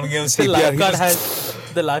 Someone's gonna give him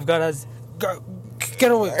CPR. The lifeguard has...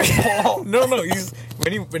 Get away. No. He's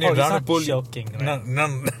when you drown in a pool. Joking, right? No.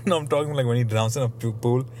 I'm talking like when he drowns in a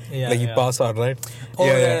pool. Yeah, he passes out, right? Oh,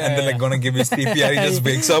 yeah. And then like gonna give his CPR. He just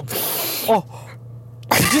wakes up. Oh,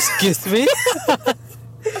 you just kissed me.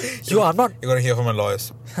 I'm not. You're gonna hear from my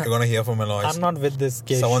lawyers. I'm not with this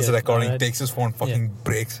gay Someone's shit. recording, right? Takes his phone, fucking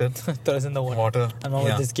breaks it. Throws in the water. I'm not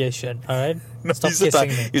with this gay shit. All right. No, Stop kissing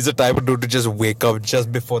me. He's the type of dude to just wake up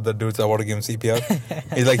just before the dude's about to give him CPR.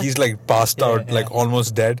 he's like passed out, like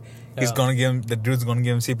almost dead. The dude's gonna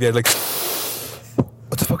give him CPR. Like,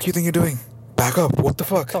 what the fuck you think you're doing? Back up. What the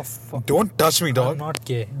fuck? Don't touch me, dog. I'm not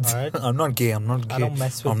gay. Alright? I'm not gay. I don't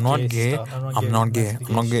mess with I'm not gay.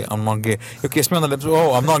 You kiss me on the lips.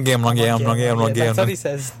 Oh, I'm not gay. That's what he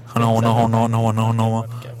says. No.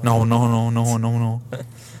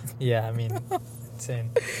 Yeah, I mean,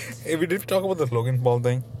 insane. Hey, did we talk about the Logan Paul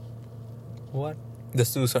thing? What? The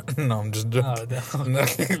suicide. No, I'm just joking.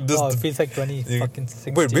 It feels like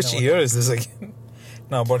 2016. Wait, which year is this again?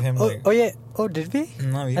 No, about him. Did we?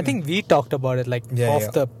 No, I think we talked about it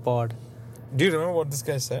off the pod. Do you remember what this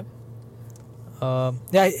guy said?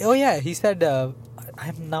 He said,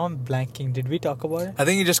 I'm blanking. Did we talk about it? I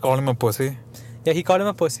think he just called him a pussy. Yeah, he called him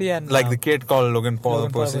a pussy, and like the kid called Logan Paul a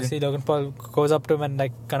pussy. Logan Paul goes up to him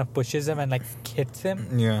and kind of pushes him and hits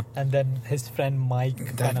him. Yeah. And then his friend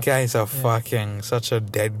Mike. That guy is fucking such a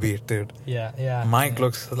deadbeat dude. Yeah. Mike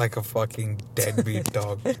looks like a fucking deadbeat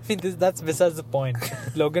dog. I mean, that's besides the point.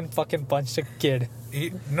 Logan fucking punched a kid.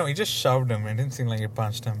 He just shoved him. It didn't seem like he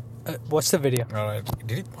punched him. Watch the video. Alright.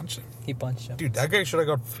 Did he punch him? He punched him. Dude, that guy should have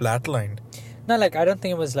got flatlined. No, I don't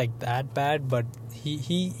think it was that bad, but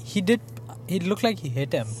he did. He looked like he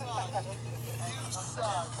hit him.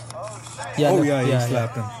 Yeah, he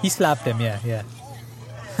slapped him. He slapped him, yeah.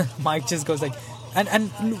 Mike just goes like,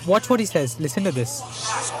 and watch what he says. Listen to this.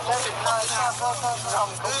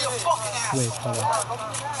 Wait, hold on.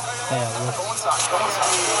 Yeah,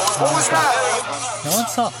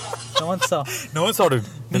 No one saw, dude.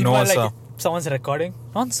 No one saw. Someone's recording.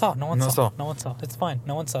 No one saw. It's fine.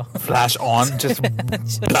 No one saw. Flash on, just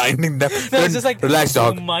blinding them. No, it's just like relax,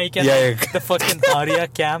 dog. Mike and the fucking Aria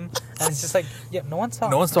cam, and it's just like, no one saw.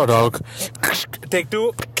 No one saw, dog. Take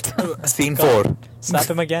 2. Scene 4. Slap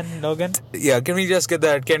him again, Logan. Yeah, can we just get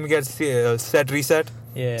that? Can we get set reset?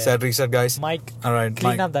 Yeah. Set reset, guys. Mike. All right.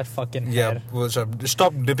 Clean up that fucking hair. Yeah. We'll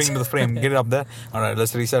stop dipping into the frame. Get it up there. All right.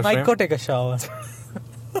 Let's reset. Mike, frame. go take a shower.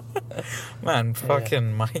 Man,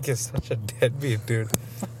 fucking Mike is such a deadbeat dude.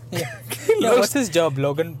 Yeah. What's his job?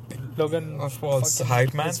 Logan Paul's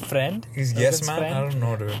hype man? His friend? He's yes man? Friend? I don't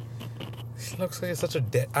know, dude. He looks like such a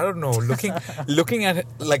I don't know. Looking at it,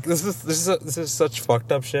 like this is such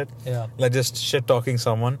fucked up shit. Yeah. Like just shit talking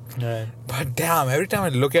someone. Right. But damn, every time I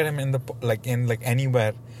look at him in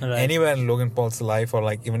anywhere, anywhere in Logan Paul's life or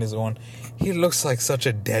like even his own, he looks like such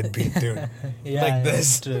a deadbeat dude. Yeah,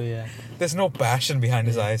 that's true. Yeah. There's no passion behind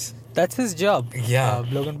his eyes. That's his job. Yeah.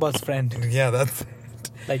 Logan Paul's friend. Yeah, that's.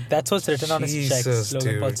 That's what's written on his checks.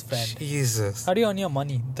 Logan Paul's friend. Jesus. How do you earn your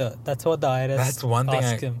money? That's what the IRS. That's one thing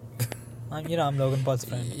asked him. I'm Logan Paul's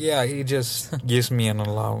friend. Yeah, he just gives me an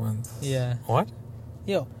allowance. Yeah. What?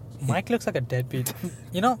 Yo, Mike looks like a deadbeat.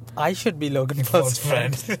 I should be Logan Paul's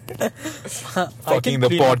friend. Fucking the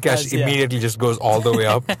podcast immediately just goes all the way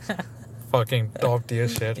up. Fucking top tier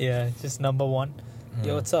shit. Yeah, just number one.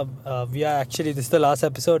 Yo, what's up? We are actually, this is the last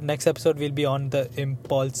episode. Next episode we'll be on the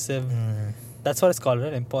Impulsive. That's what it's called,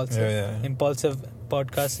 right? Impulsive. Yeah. Impulsive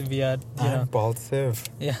podcast. We are, Impulsive.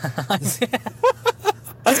 Yeah.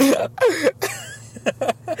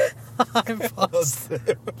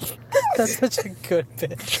 Impulsive. That's such a good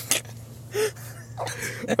bit.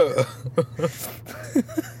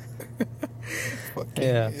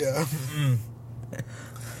 Yeah.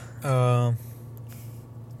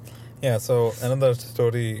 Yeah, so another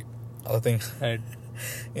story, other thing. Right.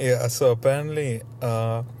 Yeah, so apparently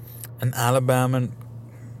an Alabama.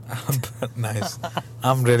 Nice.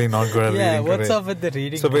 I'm really not good at reading. Yeah, what's today. up with the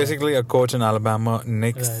reading? So basically, a coach in Alabama,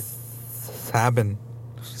 Nick Saban.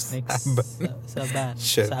 Nick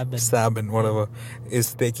Saban, whatever,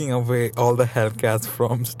 is taking away all the Hellcats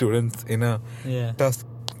from students in a what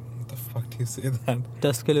the fuck do you say that?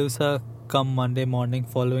 Tuscaloosa come Monday morning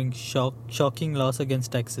following shocking loss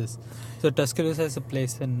against Texas. So Tuscaloosa is a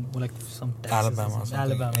place in some Texas, Alabama or something.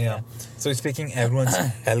 Alabama, yeah. So he's taking everyone's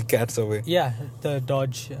Hellcats away. Yeah, the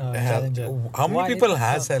Dodge Challenger. How many people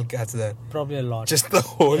has Hellcats there? Probably a lot. Just the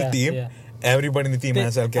whole team? Yeah. Everybody in the team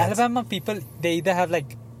has Hellcats. Alabama people, they either have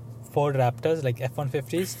Ford Raptors,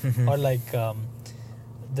 F-150s, or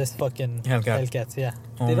this fucking Hellcats. Yeah.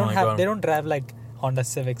 Oh They don't drive Honda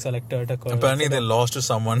Civics or Toyota Corolla. Apparently they lost to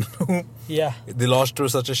someone who... Yeah. They lost to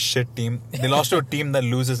such a shit team. They lost to a team that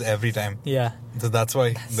loses every time. Yeah. So that's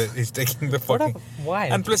why he's taking the fucking... Why?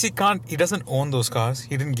 And plus he doesn't own those cars.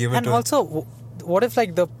 He didn't give it to... And also, what if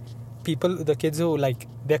the people, the kids who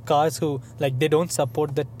their cars who they don't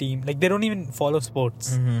support the team, they don't even follow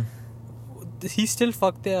sports. Mm-hmm. He still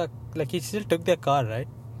fucked their... he still took their car, right?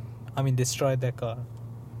 I mean, destroyed their car.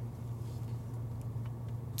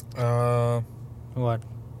 What?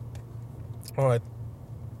 Alright.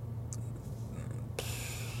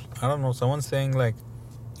 I don't know. Someone's saying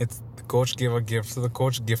it's the coach gave a gift, so the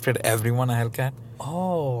coach gifted everyone a Hellcat.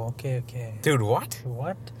 Oh, okay. Dude, what?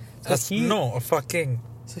 What? That's fucking.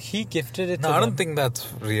 So he gifted it. No, to I them. don't think that's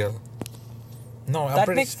real. No, that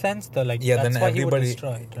makes sense though. That's then why he would everybody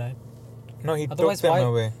destroy it, right? No, he Otherwise, took them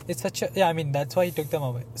away. It's such a I mean that's why he took them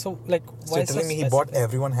away. So why so you're telling me he bought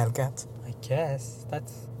everyone Hellcats? I guess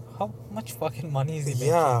that's how much fucking money is he making?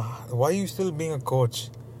 Yeah, why are you still being a coach?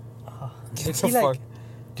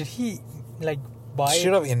 Did he buy?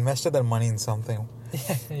 Should have invested that money in something.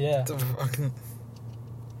 Yeah.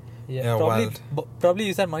 Yeah, probably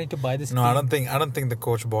use that money to buy this. No, team. I don't think the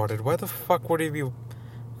coach bought it. Why the fuck would he be?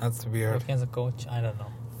 That's weird. Working as a coach, I don't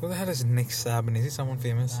know. Who the hell is Nick Saban? Is he someone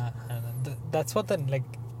famous? I don't know. That's what the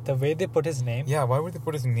way they put his name. Yeah, why would they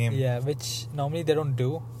put his name? Yeah, which normally they don't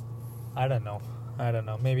do. I don't know.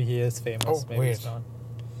 Maybe he is famous. Oh, maybe he's not.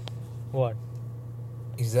 What?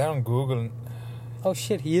 He's there on Google. Oh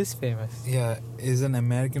shit, he is famous. Yeah, he's an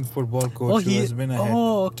American football coach who has been a head.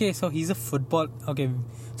 Oh, okay. So he's a football. Okay,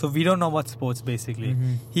 so we don't know about sports basically.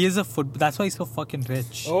 Mm-hmm. He is a That's why he's so fucking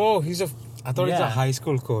rich. Oh, I thought he's a high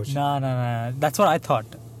school coach. No. That's what I thought.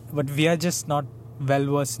 But we are just not well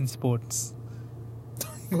versed in sports.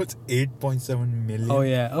 It's 8.7 million. Oh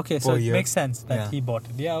yeah. Okay, so it year. makes sense that he bought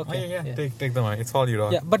it. Yeah. Okay. Oh, yeah. Take the money. It's all you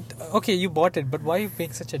got. Yeah, but okay, you bought it. But why are you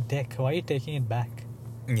being such a dick? Why are you taking it back?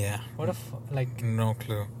 Yeah. What a no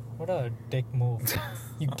clue. What a dick move.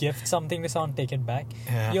 You gift something to someone, take it back.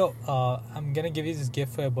 Yeah. Yo, I'm gonna give you this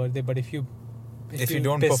gift for your birthday, but if you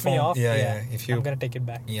don't piss perform, me off, I'm gonna take it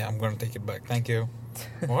back. Yeah, I'm gonna take it back. Thank you.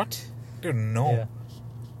 What? Dude, no. Yeah.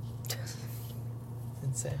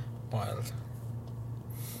 Insane. Wild.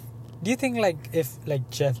 Do you think if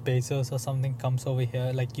Jeff Bezos or something comes over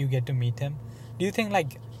here, you get to meet him, do you think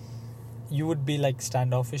you would be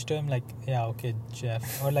standoffish to him, yeah, okay,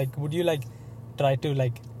 Jeff, or would you try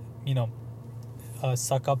to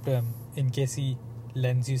suck up to him in case he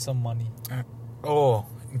lends you some money?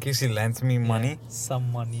 In case he lends me money?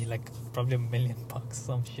 Some money, probably $1 million,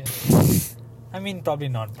 some shit. I mean, probably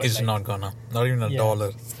not. But it's not gonna. Not even a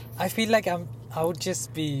dollar. I feel I would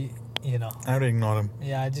just be, I would ignore him.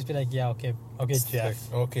 Yeah, I'd just be yeah, okay,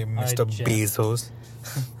 Jeff. Okay, Mr. Right, Bezos.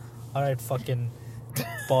 Alright, fucking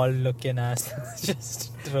Paul looking ass.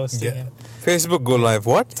 Just roasting him. Facebook go live.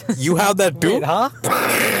 What? You have that too? Wait, huh?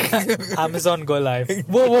 Amazon go live.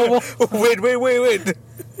 Whoa. Wait.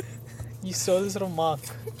 You stole this from Mark.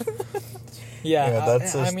 Yeah,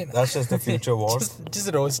 that's just the future war.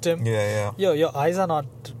 just roast him. Yeah. Yo, your eyes are not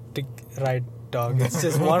right, dog. It's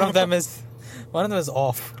just one of them is One of them is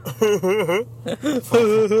off.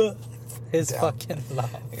 His fucking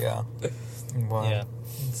laugh. Yeah. Wow. Yeah.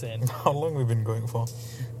 Insane. How long have we been going for?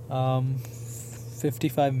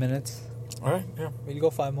 55 minutes. Alright, yeah. We'll go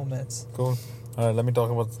 5 more minutes. Cool. Alright, let me talk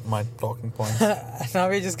about my talking points. Now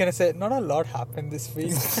we're just gonna say, not a lot happened this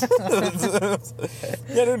week.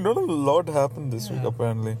 Yeah, not a lot happened this week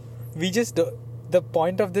apparently. We just the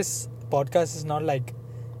point of this podcast is not like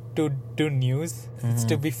to do news. It's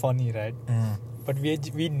to be funny, right? But we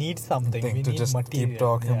need something. We to need just material. keep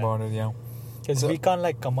talking about it, yeah. Because we can't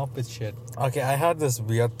like come up with shit. Okay, I had this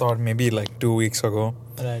weird thought maybe like 2 weeks ago.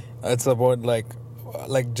 Right. It's about like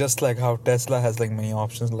just like how Tesla has like many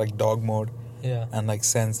options like dog mode. Yeah. And like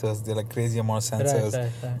sensors, they're like crazy amount of sensors.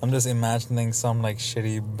 Right. I'm just imagining some like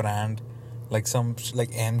shitty brand, like some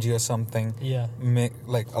like MG or something. Yeah. Make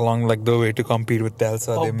like along like the way to compete with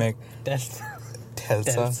Tesla. They make Tesla.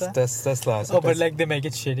 Tesla. Oh, but like they make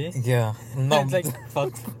it shitty. Yeah. No. It's like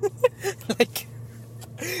fuck. Like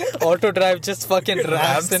auto drive just fucking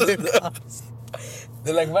rams into cars.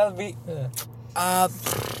 They're like, well, we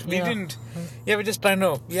didn't. Yeah, we're just trying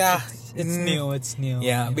to. Yeah. It's new.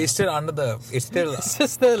 Yeah, we're still under the. It's still. It's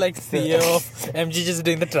just the like CEO of MG just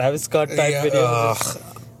doing the Travis Scott type video.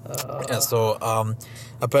 Yeah. So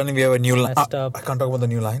apparently we have a new line. I can't talk about the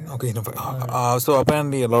new line. Okay. No. So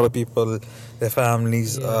apparently a lot of people, their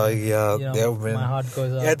families. They have been. My heart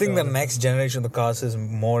goes out. Yeah, I think the next generation of the cars is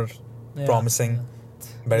more promising.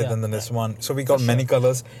 Better than this one. So we got many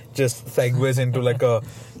colors. Just segues into like a.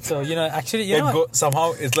 So actually,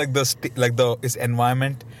 somehow it's like its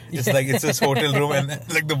environment. It's like it's this hotel room and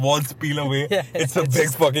like the walls peel away. Yeah, it's a big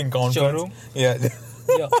fucking conference. Showroom. Yeah.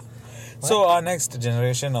 So our next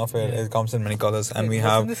generation of it comes in many colors and we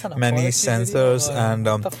have many sensors and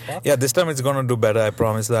this time it's gonna do better. I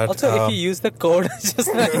promise that. Also, if you use the code,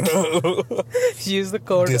 just like use the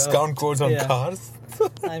code. Discount codes on cars.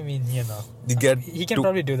 I mean, you get. He can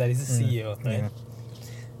probably do that. He's the CEO, right?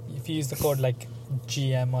 If you use the code like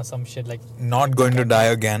GM or some shit like. Not going to die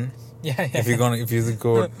again. Yeah. If you use the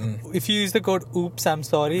code. If you use the code "Oops, I'm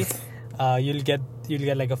sorry," you'll get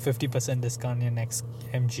like a 50% discount on your next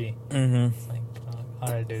MG. Like,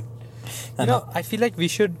 alright, dude. I feel like we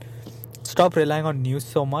should stop relying on news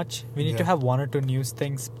so much. We need to have 1 or 2 news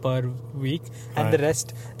things per week, and the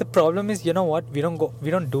rest. The problem is, you know what? We don't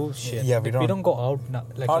do shit. Yeah, we don't go out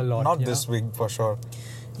a lot. Not this week for sure.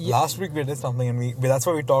 Yeah. Last week we did something and that's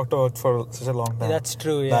what we talked about for such a long time. That's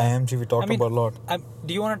true, yeah. The IMG we talked about a lot.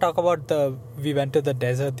 Do you want to talk about we went to the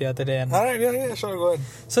desert the other day? Alright, yeah, sure, go ahead.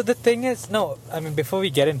 So the thing is, before we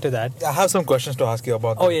get into that. I have some questions to ask you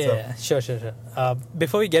about that. Oh, yeah, sure.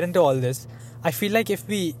 Before we get into all this, I feel like if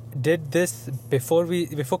we did this before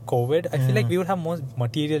COVID, I feel like we would have more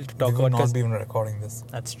material to talk about. We would not be even recording this.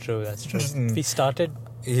 That's true. We started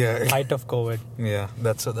height of COVID. Yeah,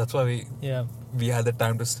 that's why we had the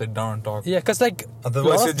time to sit down and talk. Yeah, because like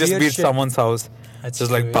otherwise you'd just be at someone's house. That's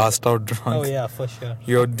just true, like passed out drunk. Oh yeah, for sure.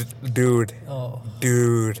 Yo, dude. Oh.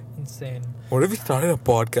 Dude. Insane. What if we started a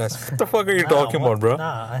podcast? What the fuck are you talking about, bro?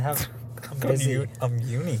 I'm busy. I'm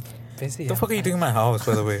uni. Busy. What the fuck are you doing in my house,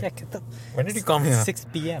 by the way? When did you come here? 6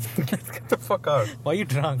 p.m. Get the fuck out. Why are you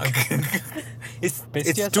drunk? It's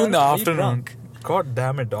 2 in the afternoon. God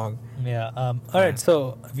damn it, dog. Yeah. Alright,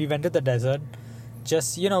 so we went to the desert.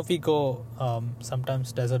 Just, we go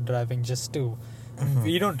sometimes desert driving just to...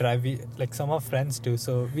 We don't drive, like some of our friends do.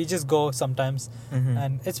 So we just go sometimes.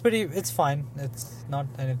 And it's fine. It's not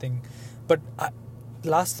anything. But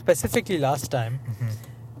specifically last time,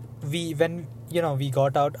 when we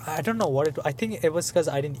got out, I don't know what I think it was because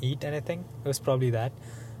I didn't eat anything. It was probably that.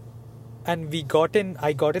 And I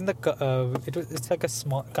got in the it's like a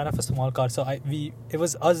small car, so it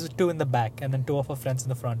was us 2 in the back and then 2 of our friends in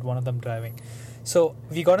the front, one of them driving. So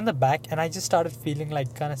we got in the back and I just started feeling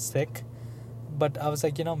like kind of sick, but I was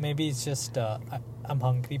like, maybe it's just I'm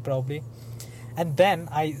hungry probably. And then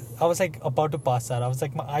I was like about to pass out. I was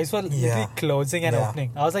like, my eyes were literally closing and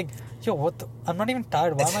opening. I was like, yo, what I'm not even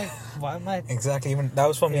tired. Why am I exactly, even that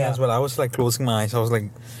was for me as well. I was like closing my eyes. I was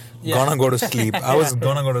like gonna go to sleep. I was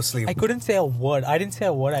gonna go to sleep. I couldn't say a word. I didn't say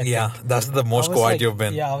a word. I think. That's the most quiet you've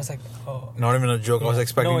been. Yeah, I was like, oh. Not even a joke. I was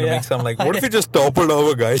expecting to make some like, what if you just toppled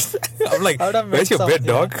over, guys? I'm like, where's your bed,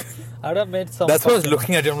 dog? I would have made some. That's why I was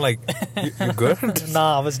looking at you. I'm like, you good?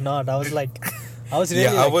 Nah, I was not. I was like, I was really.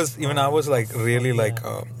 Yeah, I was like really like.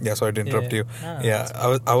 Sorry to interrupt you.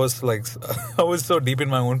 I was like, I was so deep in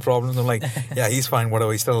my own problems. I'm like, yeah, he's fine.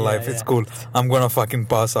 Whatever, he's still alive. It's cool. I'm gonna fucking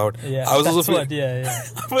pass out. Yeah, I was also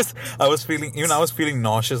feeling. I was feeling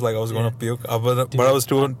nauseous, like I was gonna puke. But I was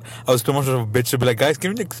too much of a bitch to be like, guys,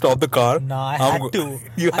 can we like stop the car? No, I had to.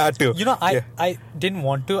 You had to. I didn't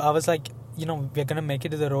want to. I was like, we're gonna make it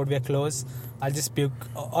to the road, we're close, I'll just puke,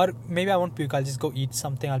 or maybe I won't puke, I'll just go eat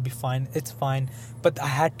something, I'll be fine, it's fine. But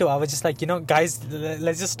I was just like, guys,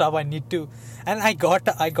 let's just stop, I need to. And I got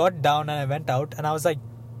down and I went out and I was like,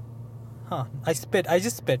 I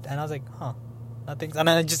just spit and I was like, nothing, and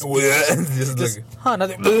I just nothing,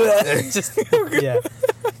 just yeah.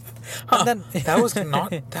 And then that was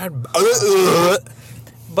not that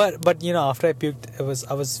but after I puked,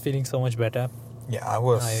 I was feeling so much better. Yeah, I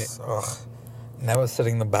was never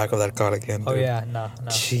sitting in the back of that car again. Oh dude. yeah, no.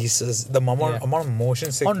 Jesus, the amount of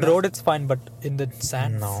motion sickness. On road it's fine, but in the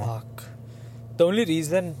sand, fuck. The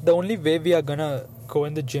only way we are gonna go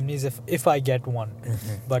in the Jimny is if I get one.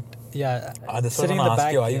 Mm-hmm. But yeah, sitting in the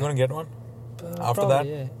back. Are you gonna get one after probably, that?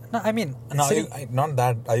 Yeah. No, I mean, not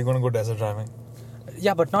that. Are you gonna go desert driving?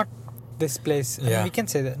 Yeah, but not this place. I mean, we can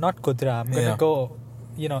say that. Not Kudra. I'm gonna go,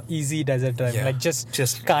 easy desert driving. Like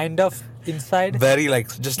just kind of inside. Very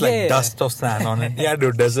dust of sand on it. Yeah,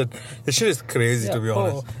 dude, desert. This shit is crazy to be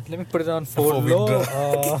honest. Let me put it on 4 low.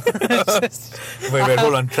 Wait,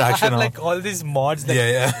 hold on, traction. I have all these mods.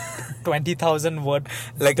 20,000 word.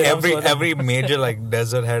 Like every major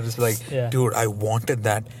desert head is dude, I wanted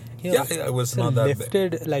that. It was not that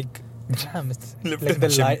lifted bad. Damn, it's lifted the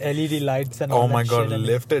LED lights and all oh that my god, shit.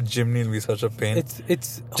 lifted chimney will be such a pain. It's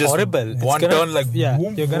just horrible. One turn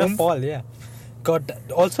boom, you're gonna boom. fall. Yeah. God.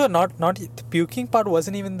 Also, not the puking part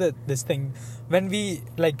wasn't even this thing. When we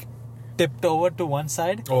tipped over to one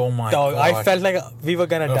side. Oh my god! I felt like we were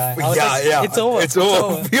gonna die. I was it's over. It's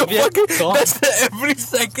over. We are fucking gone. That's every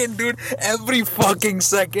second, dude. Every fucking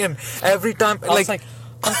second. Every time. I was like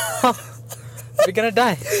we're gonna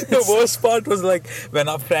die. The worst part was when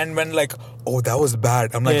our friend went oh, that was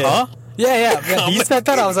bad. I'm like, huh? Yeah. When he said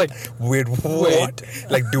that, I was like, wait, what?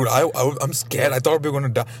 Dude, I'm scared. I thought we were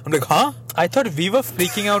gonna die. I'm like, huh? I thought we were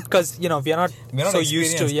freaking out because we are not so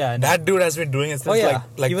used to. Yeah, that dude has been doing it since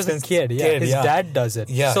he was a kid. Yeah, his dad does it.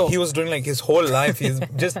 Yeah, so he was doing his whole life. He's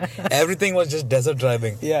just everything was just desert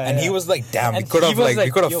driving. Yeah, and he was damn, we could have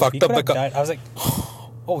fucked up the car. I was like,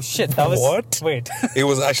 oh shit, that was what? Wait, it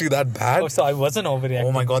was actually that bad. Oh, so I wasn't overreacting.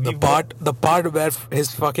 Oh my god, the part where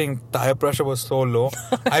his fucking tire pressure was so low,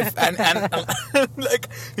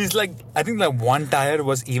 he's I think one tire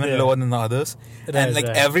was even lower than the others, and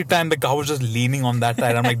every time the car was just leaning on that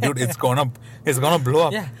tire. I'm like, dude, it's gonna blow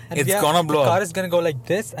up. Yeah, it's gonna blow up. The car is gonna go like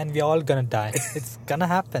this, and we're all gonna die. It's gonna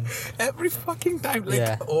happen every fucking time.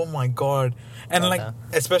 Oh my god. And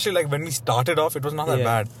especially when we started off, it was not that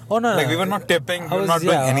bad. Oh no, we were not tipping, we were not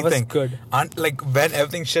doing anything. I was good. And when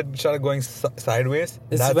everything started going sideways,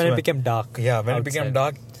 that's when it became dark. Yeah, when it became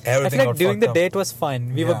dark, everything. I feel during the day it was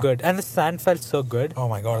fine. We were good, and the sand felt so good. Oh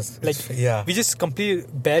my god! We just completely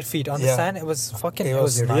bare feet on the sand. It was fucking. It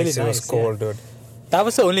was really nice. It was cold, dude. That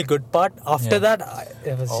was the only good part. After that,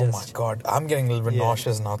 it was just... Oh my god. I'm getting a little bit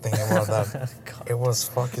nauseous now thinking about that. It was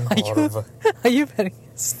fucking horrible. Are you wearing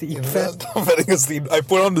a seatbelt? I'm wearing a seatbelt. I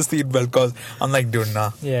put on the seatbelt because I'm like, dude,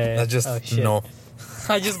 nah. Yeah. That's just, no.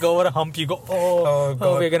 I just go over a hump, you go, oh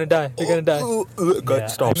we're gonna die. We're gonna die. God,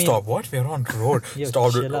 stop. What? We're on road.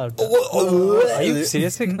 Stop. Chill out. Are you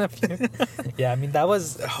seriously gonna puke? Yeah, I mean, that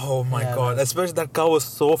was... Oh my god. Especially that car was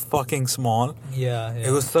so fucking small. Yeah. It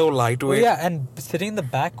was so lightweight. Oh, yeah, and sitting in the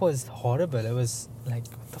back was horrible. It was what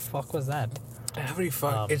the fuck was that? Every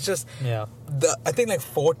fuck. It's just... Yeah. I think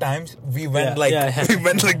 4 times we went we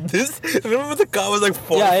went like this. Remember the car was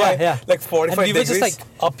 45? Yeah. 45 and we were degrees. just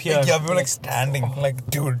up here. Yeah, we were standing.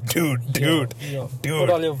 Dude. Put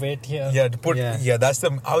all your weight here. Yeah, that's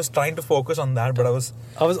the... I was trying to focus on that, but I was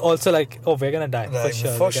also we're gonna die.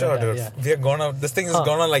 For sure, dude. Yeah. We're gonna... This thing is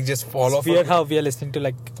gonna just fall off. It's weird how we are listening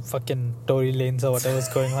to fucking Tory Lanez or whatever's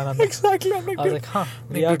going on. Exactly. I was like,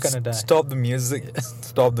 we are gonna die. Stop the music.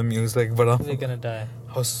 Stop the music. But we're gonna die.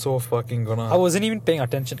 I was so fucking gonna... I wasn't even paying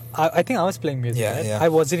attention. I think I was playing music. Yeah, right? yeah. I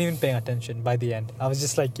wasn't even paying attention by the end. I was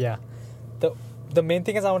just The main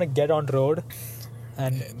thing is I want to get on road.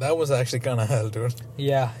 And that was actually kind of hell, dude.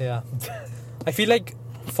 Yeah. I feel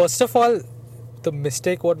first of all, the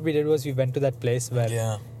mistake what we did was we went to that place where...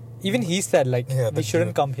 Yeah. Even he said we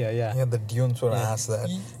shouldn't come here. Yeah, the dunes were ass there.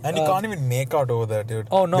 And you can't even make out over there, dude.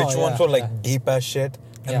 Oh, no. Which ones were deep as shit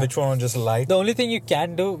and which one was just light. The only thing you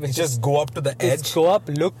can do is just go up to the edge. Go up,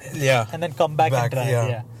 look, and then come back and drive.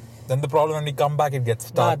 Yeah. Then the problem when we come back, it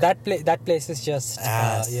gets Nah, stuck. that place is just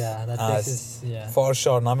that place is For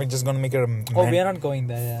sure. Now we're just gonna make it we are not going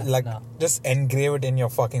there. Yeah. like no. just engrave it in your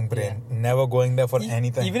fucking brain. Never going there for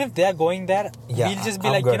anything. Even if they are going there, we'll just be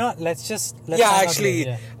I'm like, good. let's actually,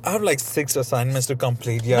 I have like 6 assignments to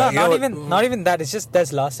complete. Yeah, no, not even that. It's just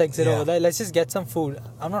there's last exit over there. Let's just get some food.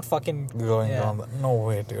 I'm not fucking going on that. No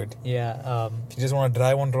way, dude. Yeah. If you just want to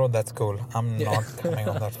drive on road, that's cool. I'm not coming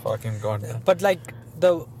on that fucking goddamn. But like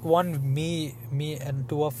the one me and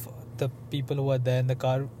 2 of the people who were there in the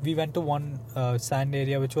car, we went to one sand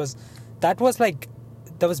area which was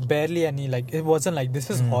there was barely any, like, it wasn't like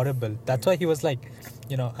this is horrible. That's why he was like,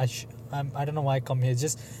 I don't know why I come here.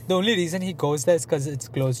 Just the only reason he goes there is because it's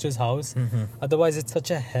close to his house. Otherwise, it's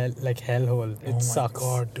such a hellhole. It sucks.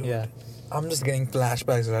 God, dude. Yeah. I'm just getting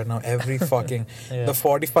flashbacks right now. Every fucking the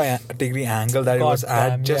 45-degree angle that he was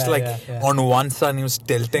at, just on one side he was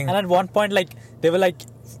tilting. And at one point, like they were like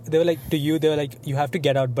to you, they were like, you have to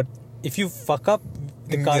get out, but if you fuck up,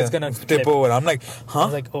 the car is gonna tip over. I'm like, huh? I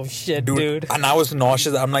was like, oh shit, dude. And I was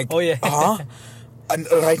nauseous. I'm like, oh yeah, huh? And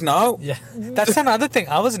right now, that's another thing.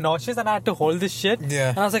 I was nauseous and I had to hold this shit. Yeah.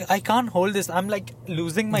 And I was like, I can't hold this. I'm like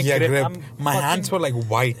losing my grip. My hands were like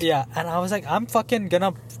white. Yeah. And I was like, I'm fucking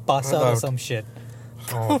gonna pass out or some shit.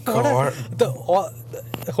 Oh god. The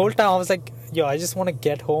whole time I was like, yo, I just want to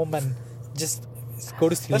get home and just go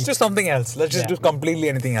to sleep. Let's do something else. Let's just do completely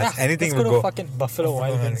anything else. Anything will go. Let's go to fucking Buffalo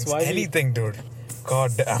Wild Wings. Anything, dude.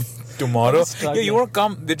 God damn. Tomorrow. You wanna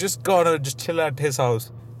come? They just gotta just chill at his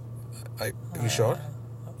house. Are you sure?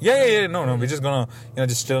 Yeah. No. We're just gonna,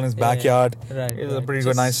 just chill in his backyard. Right. It's a pretty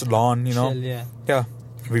good, nice lawn, Chill, Yeah.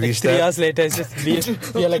 We like reached 3 there. hours later, it's just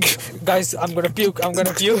we are like, guys, I'm gonna puke.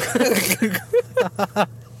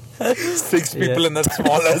 6 people in that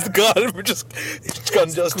small ass car. We just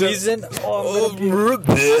congested. Squeeze in.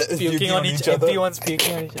 Puking on each other. Everyone's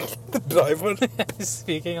puking on each other. The driver.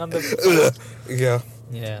 Speaking on the.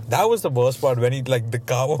 Yeah. That was the worst part when the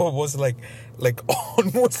car was like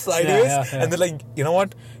almost sideways, and they're like, you know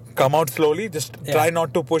what? Come out slowly. Just try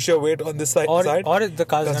not to push your weight on this side. Or the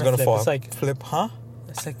car's gonna flip. Fall. It's like flip, huh?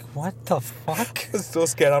 It's like, what the fuck? I was so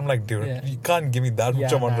scared. I'm like, dude, you can't give me that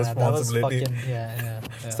much of responsibility. Yeah.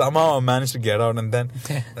 Somehow I managed to get out, and then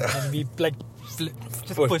and we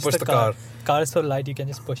just push the car. Car is so light, you can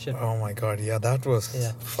just push it. Oh my god, that was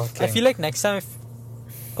fucking. I feel like next time,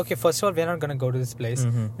 first of all, we're not gonna go to this place.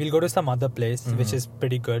 We'll go to some other place which is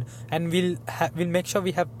pretty good, and we'll make sure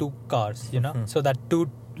we have 2 cars, so that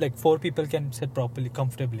 4 people can sit properly,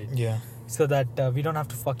 comfortably. Yeah. So that we don't have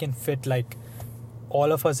to fucking fit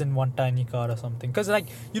all of us in one tiny car or something. Because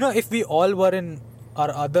if we all were in our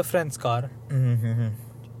other friend's car,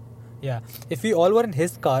 if we all were in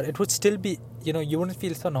his car, it would still be, you wouldn't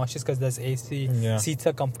feel so nauseous because there's AC, seats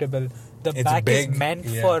are comfortable. It's back big, is meant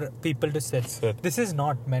for people to sit. This is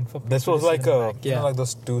not meant for people to sit. This was like like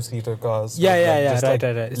those 2-seater cars.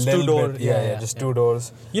 Right. It's 2 doors. Just 2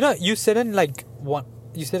 doors. You sit in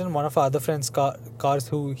one of our other friends' cars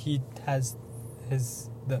who he has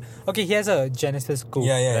he has a Genesis coupe.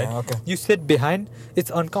 Right? Okay. You sit behind,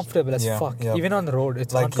 it's uncomfortable as fuck. Yeah. Even on the road,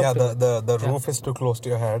 it's uncomfortable. the roof is too close to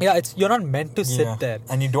your head. Yeah, you're not meant to sit there.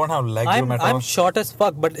 And you don't have leg room at all. I'm short as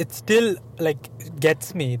fuck, but it still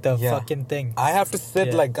gets me, the fucking thing. I have to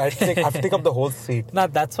sit I have to take up the whole seat. Nah,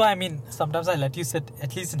 that's why sometimes I let you sit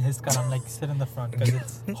at least in his car. I'm sit in the front because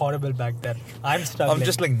it's horrible back there. I'm struggling. I'm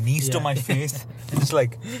just knees to my face. Just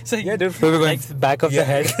so dude, back of the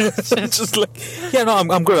head. Just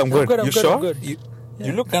I'm good. You sure? I'm good.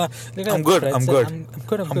 You look kind of. I'm good. I'm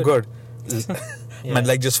good. My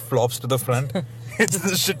leg just flops to the front. It's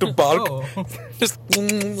the shit to park. Just.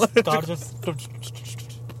 Car just.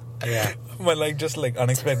 Yeah. My leg just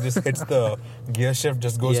unexpected just hits the gear shift,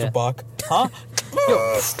 just goes to park. Huh?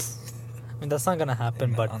 I mean, that's not gonna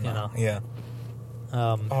happen, but Yeah.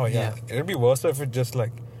 It'd be worse if it just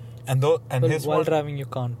while driving you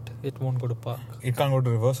can't. It won't go to park. It can't go to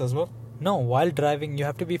reverse as well? No, while driving you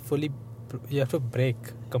have to be you have to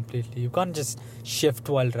brake completely. You can't just shift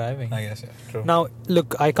while driving. I guess, true. Now,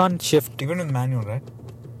 look, I can't shift. Even with manual, right?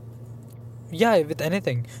 Yeah, with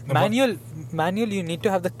anything. Manual, you need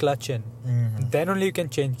to have the clutch in. Then only you can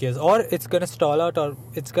change gears. Or it's going to stall out, or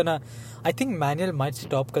it's going to... I think manual might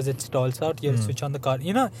stop because it stalls out. You'll switch on the car.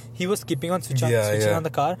 He was keeping on switching on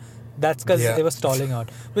the car. That's because they were stalling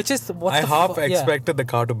out. Which is what I half expected the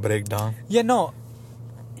car to break down. Yeah, no.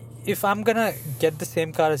 If I'm gonna get the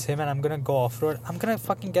same car as him and I'm gonna go off-road, I'm gonna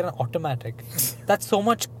fucking get an automatic. That's so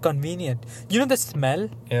much convenient. The smell?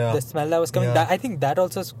 Yeah. The smell that was coming, I think that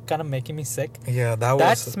also is kind of making me sick. Yeah,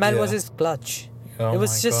 that smell was his clutch. Oh, it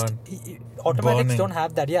was just... Automatics burning. don't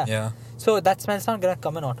have that, Yeah. So that smell's not gonna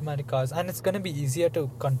come in automatic cars, and it's gonna be easier to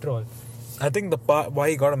control. I think the part why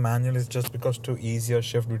he got a manual is just because to easier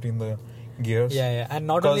shift between the gears. Yeah, and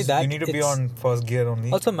not only that, you need to be on first gear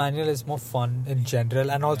only. Also, manual is more fun in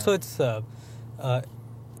general, and also it's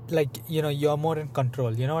like, you know, you're more in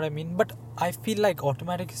control. You know what I mean? But I feel like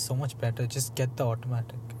automatic is so much better. Just get the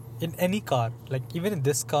automatic in any car. Like even in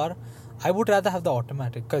this car, I would rather have the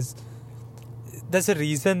automatic because there's a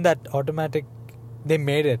reason that automatic. They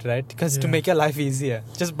made it, right? Because to make your life easier,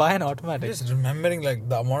 just buy an automatic. Just remembering like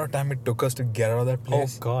the amount of time it took us to get out of that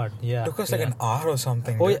place. Oh God, yeah. It took us like an hour or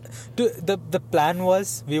something. Oh yeah. The plan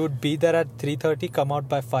was we would be there at 3:30, come out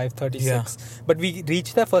by 5:36. Yeah. But we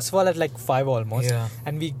reached there first of all at like 5 almost. Yeah.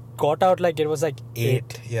 And we got out like it was like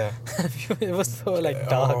 8. Yeah. It was so like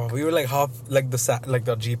dark. We were like half like the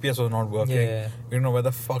GPS was not working. Yeah. We didn't know where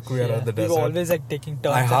the fuck we are at the desert. We were always like taking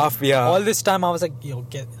turns. All this time I was like, yo,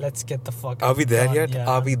 let's get the fuck out. Are we there yet? Yeah.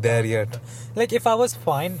 Are we there yet? Like if I was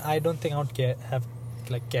fine, I don't think I would have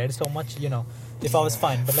like cared so much, you know. If I was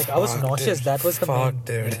fine, but like I was nauseous. Dude. That was the main.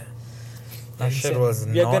 Dude. Yeah. That shit was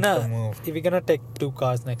not the move. We're gonna take 2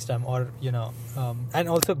 cars next time, or you know, and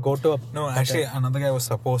also go to a. No, actually, another guy was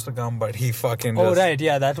supposed to come, but he fucking. Oh right,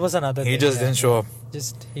 yeah, that was another. He just didn't show up.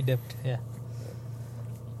 Just he dipped, yeah.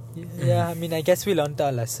 Yeah, I mean, I guess we learned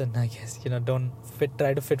our lesson. I guess, you know,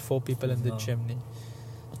 try to fit 4 people in the chimney.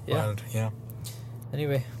 Yeah. Wild, yeah.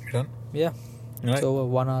 Anyway. You done? Yeah. Right. So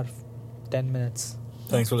 1 hour, 10 minutes.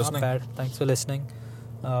 Thanks for listening. Not bad. Thanks for listening.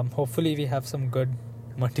 Hopefully we have some good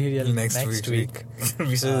material next week.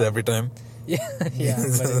 We say this every time. Yeah,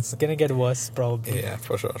 but it's gonna get worse probably. Yeah,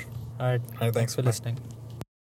 for sure. Alright, thanks for listening.